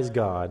only wise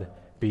God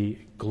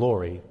be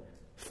glory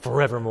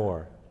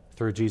forevermore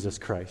through Jesus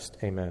Christ.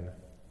 Amen.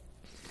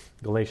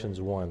 Galatians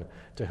 1.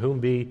 To whom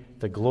be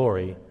the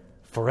glory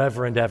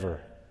forever and ever.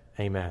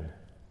 Amen.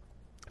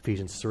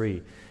 Ephesians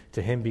 3.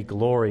 To him be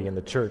glory in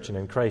the church and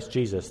in Christ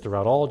Jesus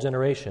throughout all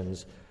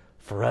generations,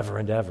 forever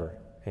and ever.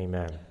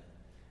 Amen.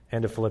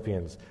 End of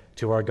Philippians.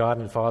 To our God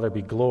and Father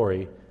be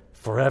glory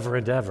forever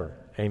and ever.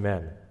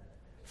 Amen.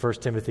 1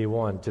 Timothy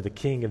 1. To the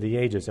King of the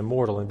ages,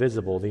 immortal,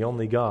 invisible, the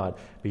only God,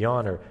 be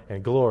honor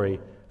and glory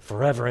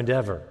forever and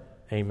ever.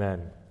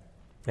 Amen.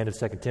 End of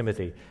 2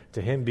 Timothy.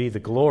 To him be the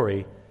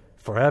glory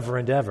forever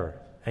and ever.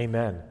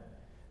 Amen.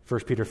 1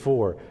 Peter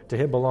 4. To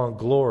him belong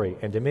glory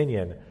and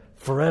dominion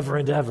forever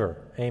and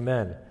ever.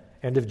 Amen.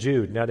 End of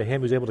Jude. Now to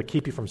him who's able to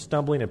keep you from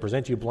stumbling and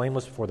present you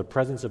blameless before the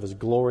presence of his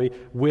glory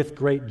with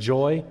great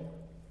joy,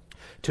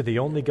 to the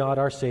only God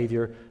our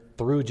Savior,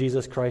 through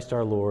Jesus Christ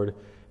our Lord,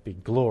 be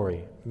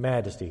glory,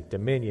 majesty,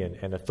 dominion,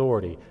 and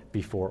authority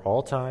before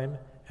all time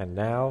and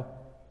now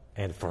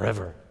and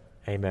forever.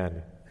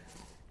 Amen.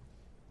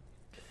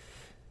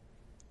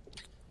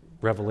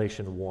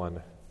 Revelation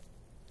 1.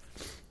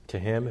 To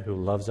him who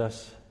loves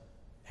us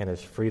and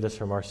has freed us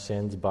from our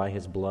sins by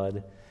his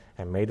blood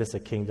and made us a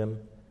kingdom,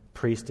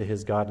 priest to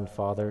his God and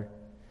Father,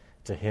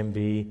 to him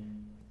be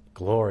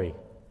glory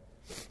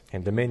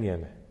and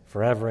dominion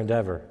forever and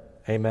ever.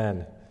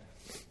 Amen.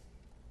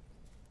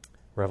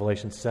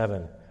 Revelation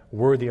 7.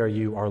 Worthy are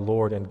you, our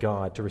Lord and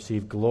God, to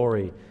receive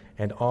glory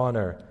and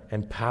honor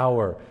and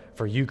power,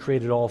 for you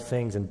created all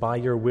things, and by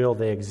your will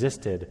they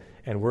existed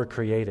and were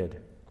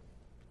created.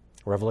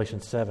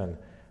 Revelation 7.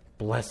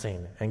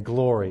 Blessing and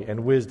glory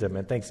and wisdom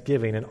and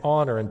thanksgiving and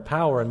honor and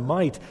power and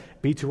might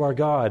be to our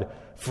God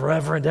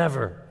forever and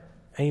ever.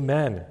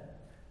 Amen.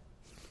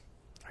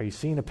 Are you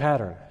seeing a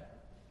pattern?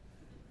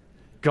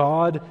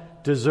 God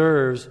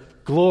deserves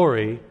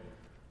glory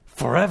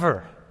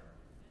forever.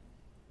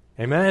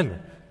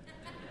 Amen.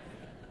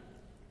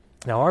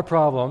 Now, our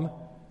problem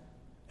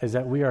is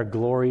that we are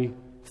glory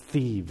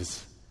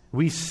thieves.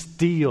 We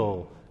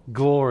steal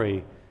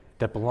glory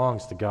that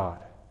belongs to God.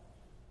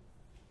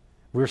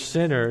 We're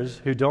sinners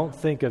who don't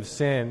think of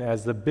sin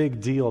as the big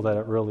deal that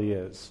it really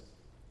is.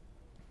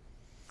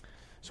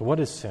 So what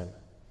is sin?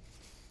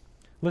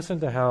 Listen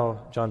to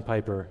how John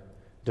Piper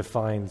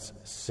defines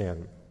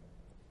sin.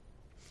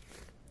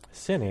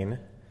 Sinning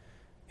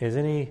is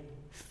any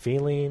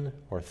feeling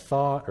or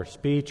thought or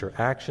speech or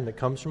action that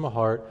comes from a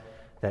heart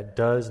that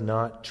does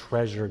not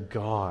treasure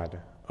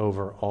God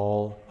over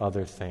all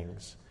other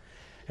things.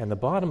 And the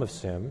bottom of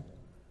sin,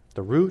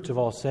 the root of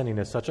all sinning,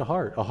 is such a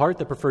heart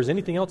that prefers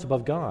anything else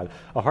above God,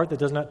 a heart that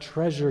does not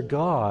treasure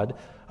God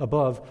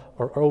above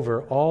or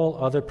over all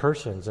other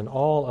persons and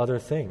all other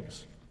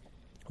things.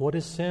 What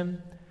is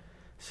sin?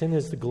 Sin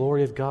is the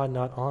glory of God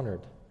not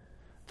honored,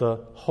 the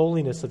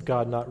holiness of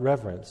God not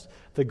reverenced,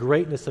 the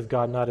greatness of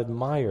God not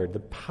admired, the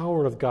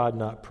power of God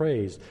not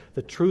praised,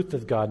 the truth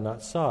of God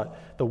not sought,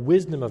 the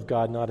wisdom of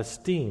God not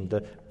esteemed,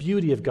 the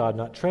beauty of God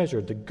not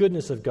treasured, the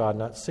goodness of God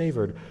not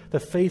savored, the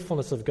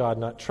faithfulness of God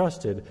not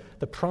trusted,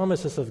 the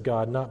promises of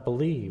God not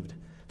believed,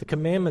 the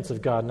commandments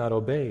of God not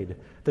obeyed,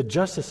 the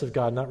justice of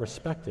God not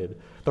respected,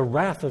 the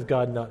wrath of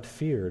God not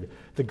feared,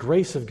 the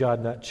grace of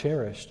God not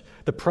cherished,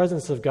 the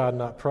presence of God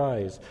not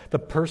prized, the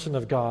person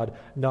of God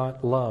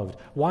not loved.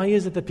 Why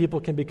is it that people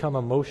can become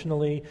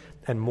emotionally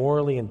and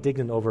morally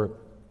indignant over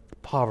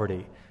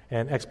poverty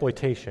and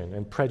exploitation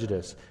and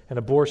prejudice and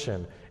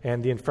abortion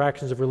and the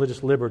infractions of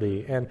religious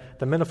liberty and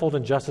the manifold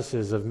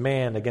injustices of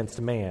man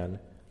against man,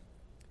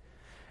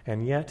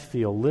 and yet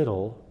feel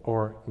little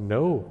or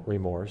no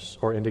remorse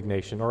or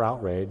indignation or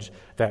outrage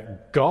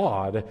that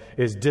God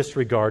is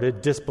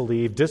disregarded,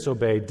 disbelieved,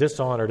 disobeyed,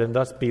 dishonored, and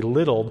thus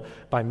belittled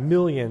by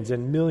millions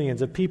and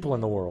millions of people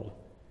in the world?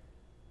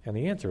 And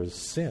the answer is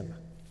sin.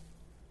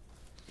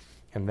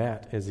 And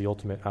that is the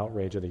ultimate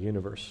outrage of the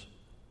universe.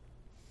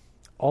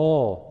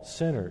 All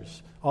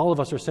sinners, all of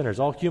us are sinners,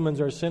 all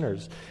humans are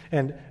sinners,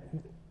 and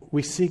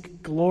we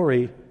seek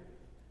glory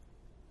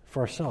for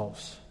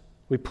ourselves.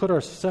 We put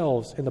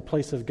ourselves in the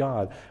place of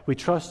God. We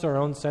trust our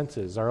own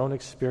senses, our own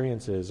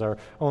experiences, our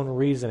own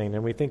reasoning,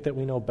 and we think that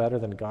we know better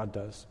than God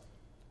does.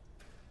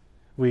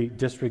 We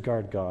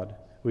disregard God.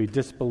 We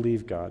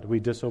disbelieve God.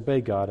 We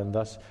disobey God, and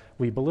thus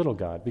we belittle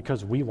God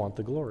because we want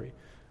the glory.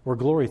 We're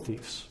glory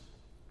thieves.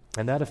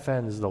 And that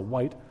offends the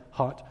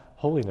white-hot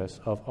holiness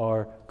of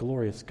our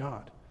glorious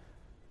God.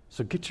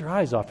 So get your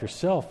eyes off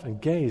yourself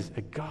and gaze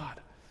at God.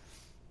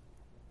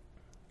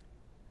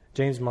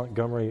 James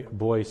Montgomery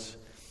Boyce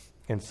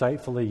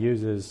insightfully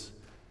uses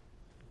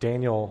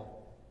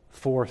Daniel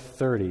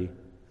 4:30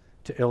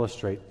 to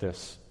illustrate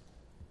this.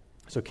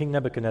 So King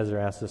Nebuchadnezzar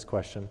asked this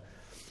question: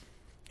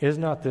 "Is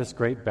not this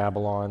great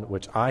Babylon,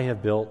 which I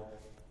have built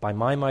by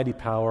my mighty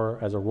power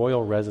as a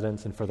royal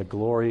residence and for the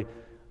glory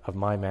of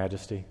my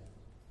majesty?"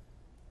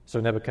 So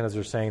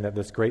Nebuchadnezzar is saying that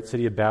this great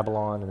city of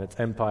Babylon and its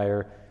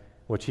empire,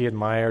 which he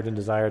admired and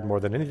desired more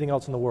than anything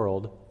else in the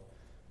world,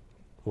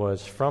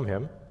 was from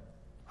him.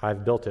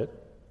 I've built it.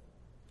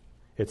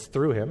 It's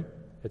through him.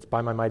 It's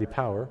by my mighty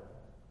power.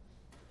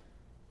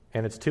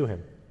 And it's to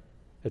him.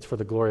 It's for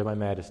the glory of my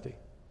majesty.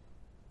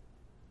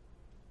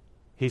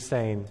 He's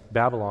saying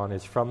Babylon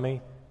is from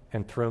me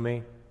and through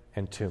me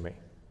and to me.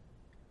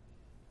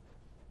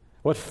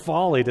 What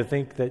folly to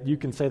think that you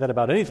can say that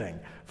about anything.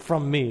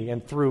 From me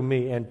and through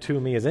me and to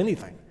me is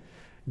anything.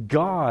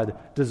 God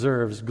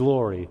deserves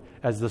glory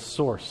as the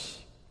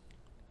source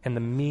and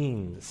the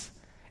means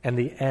and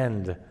the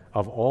end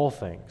of all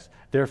things.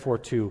 Therefore,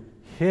 to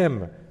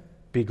him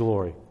be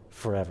glory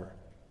forever.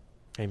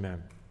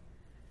 Amen.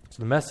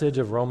 So the message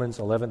of Romans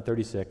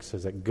 11:36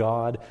 is that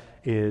God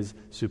is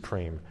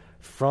supreme.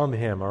 From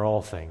him are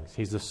all things.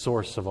 He's the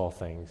source of all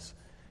things.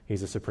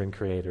 He's the supreme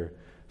creator.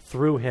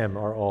 Through him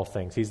are all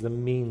things. He's the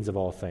means of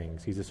all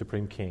things. He's the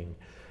supreme king.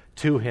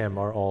 To him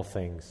are all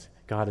things.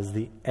 God is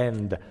the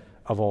end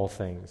of all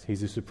things.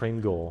 He's the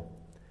supreme goal.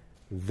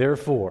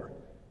 Therefore,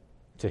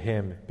 to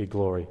him be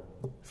glory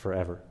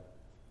forever.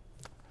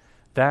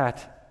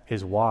 That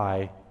is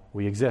why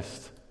we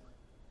exist.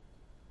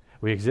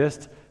 We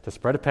exist to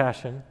spread a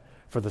passion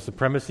for the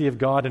supremacy of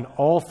God in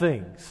all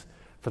things,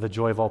 for the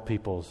joy of all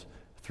peoples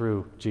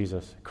through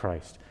Jesus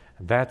Christ.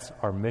 And that's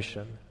our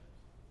mission,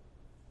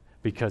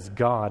 because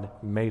God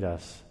made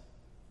us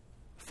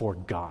for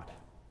God.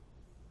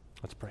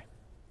 Let's pray.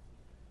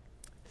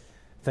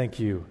 Thank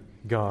you,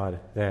 God,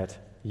 that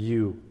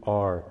you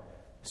are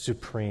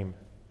supreme.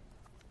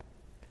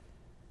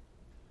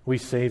 We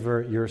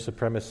savor your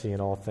supremacy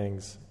in all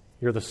things.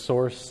 You're the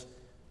source,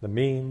 the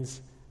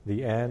means,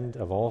 the end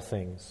of all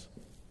things.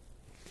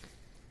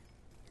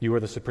 You are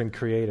the supreme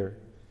creator,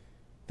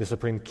 the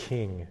supreme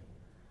king,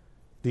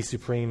 the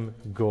supreme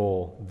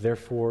goal.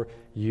 Therefore,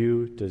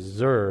 you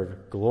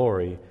deserve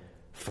glory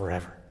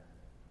forever.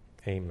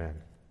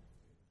 Amen.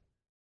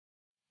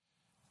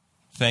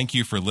 Thank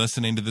you for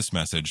listening to this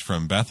message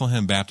from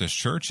Bethlehem Baptist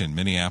Church in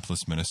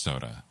Minneapolis,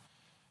 Minnesota.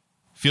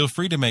 Feel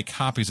free to make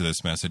copies of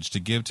this message to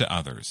give to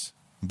others,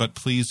 but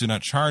please do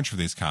not charge for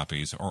these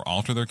copies or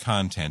alter their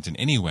content in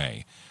any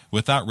way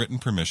without written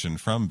permission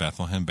from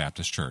Bethlehem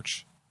Baptist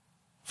Church.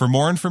 For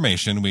more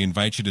information, we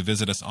invite you to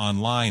visit us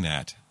online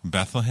at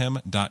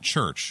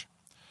bethlehem.church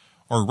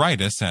or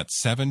write us at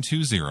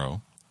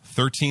 720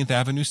 13th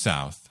Avenue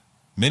South,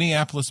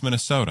 Minneapolis,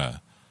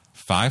 Minnesota,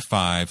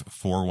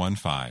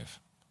 55415.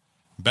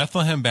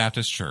 Bethlehem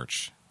Baptist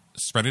Church,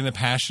 spreading a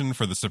passion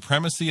for the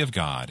supremacy of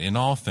God in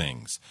all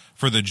things,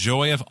 for the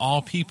joy of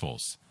all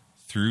peoples,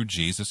 through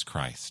Jesus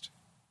Christ.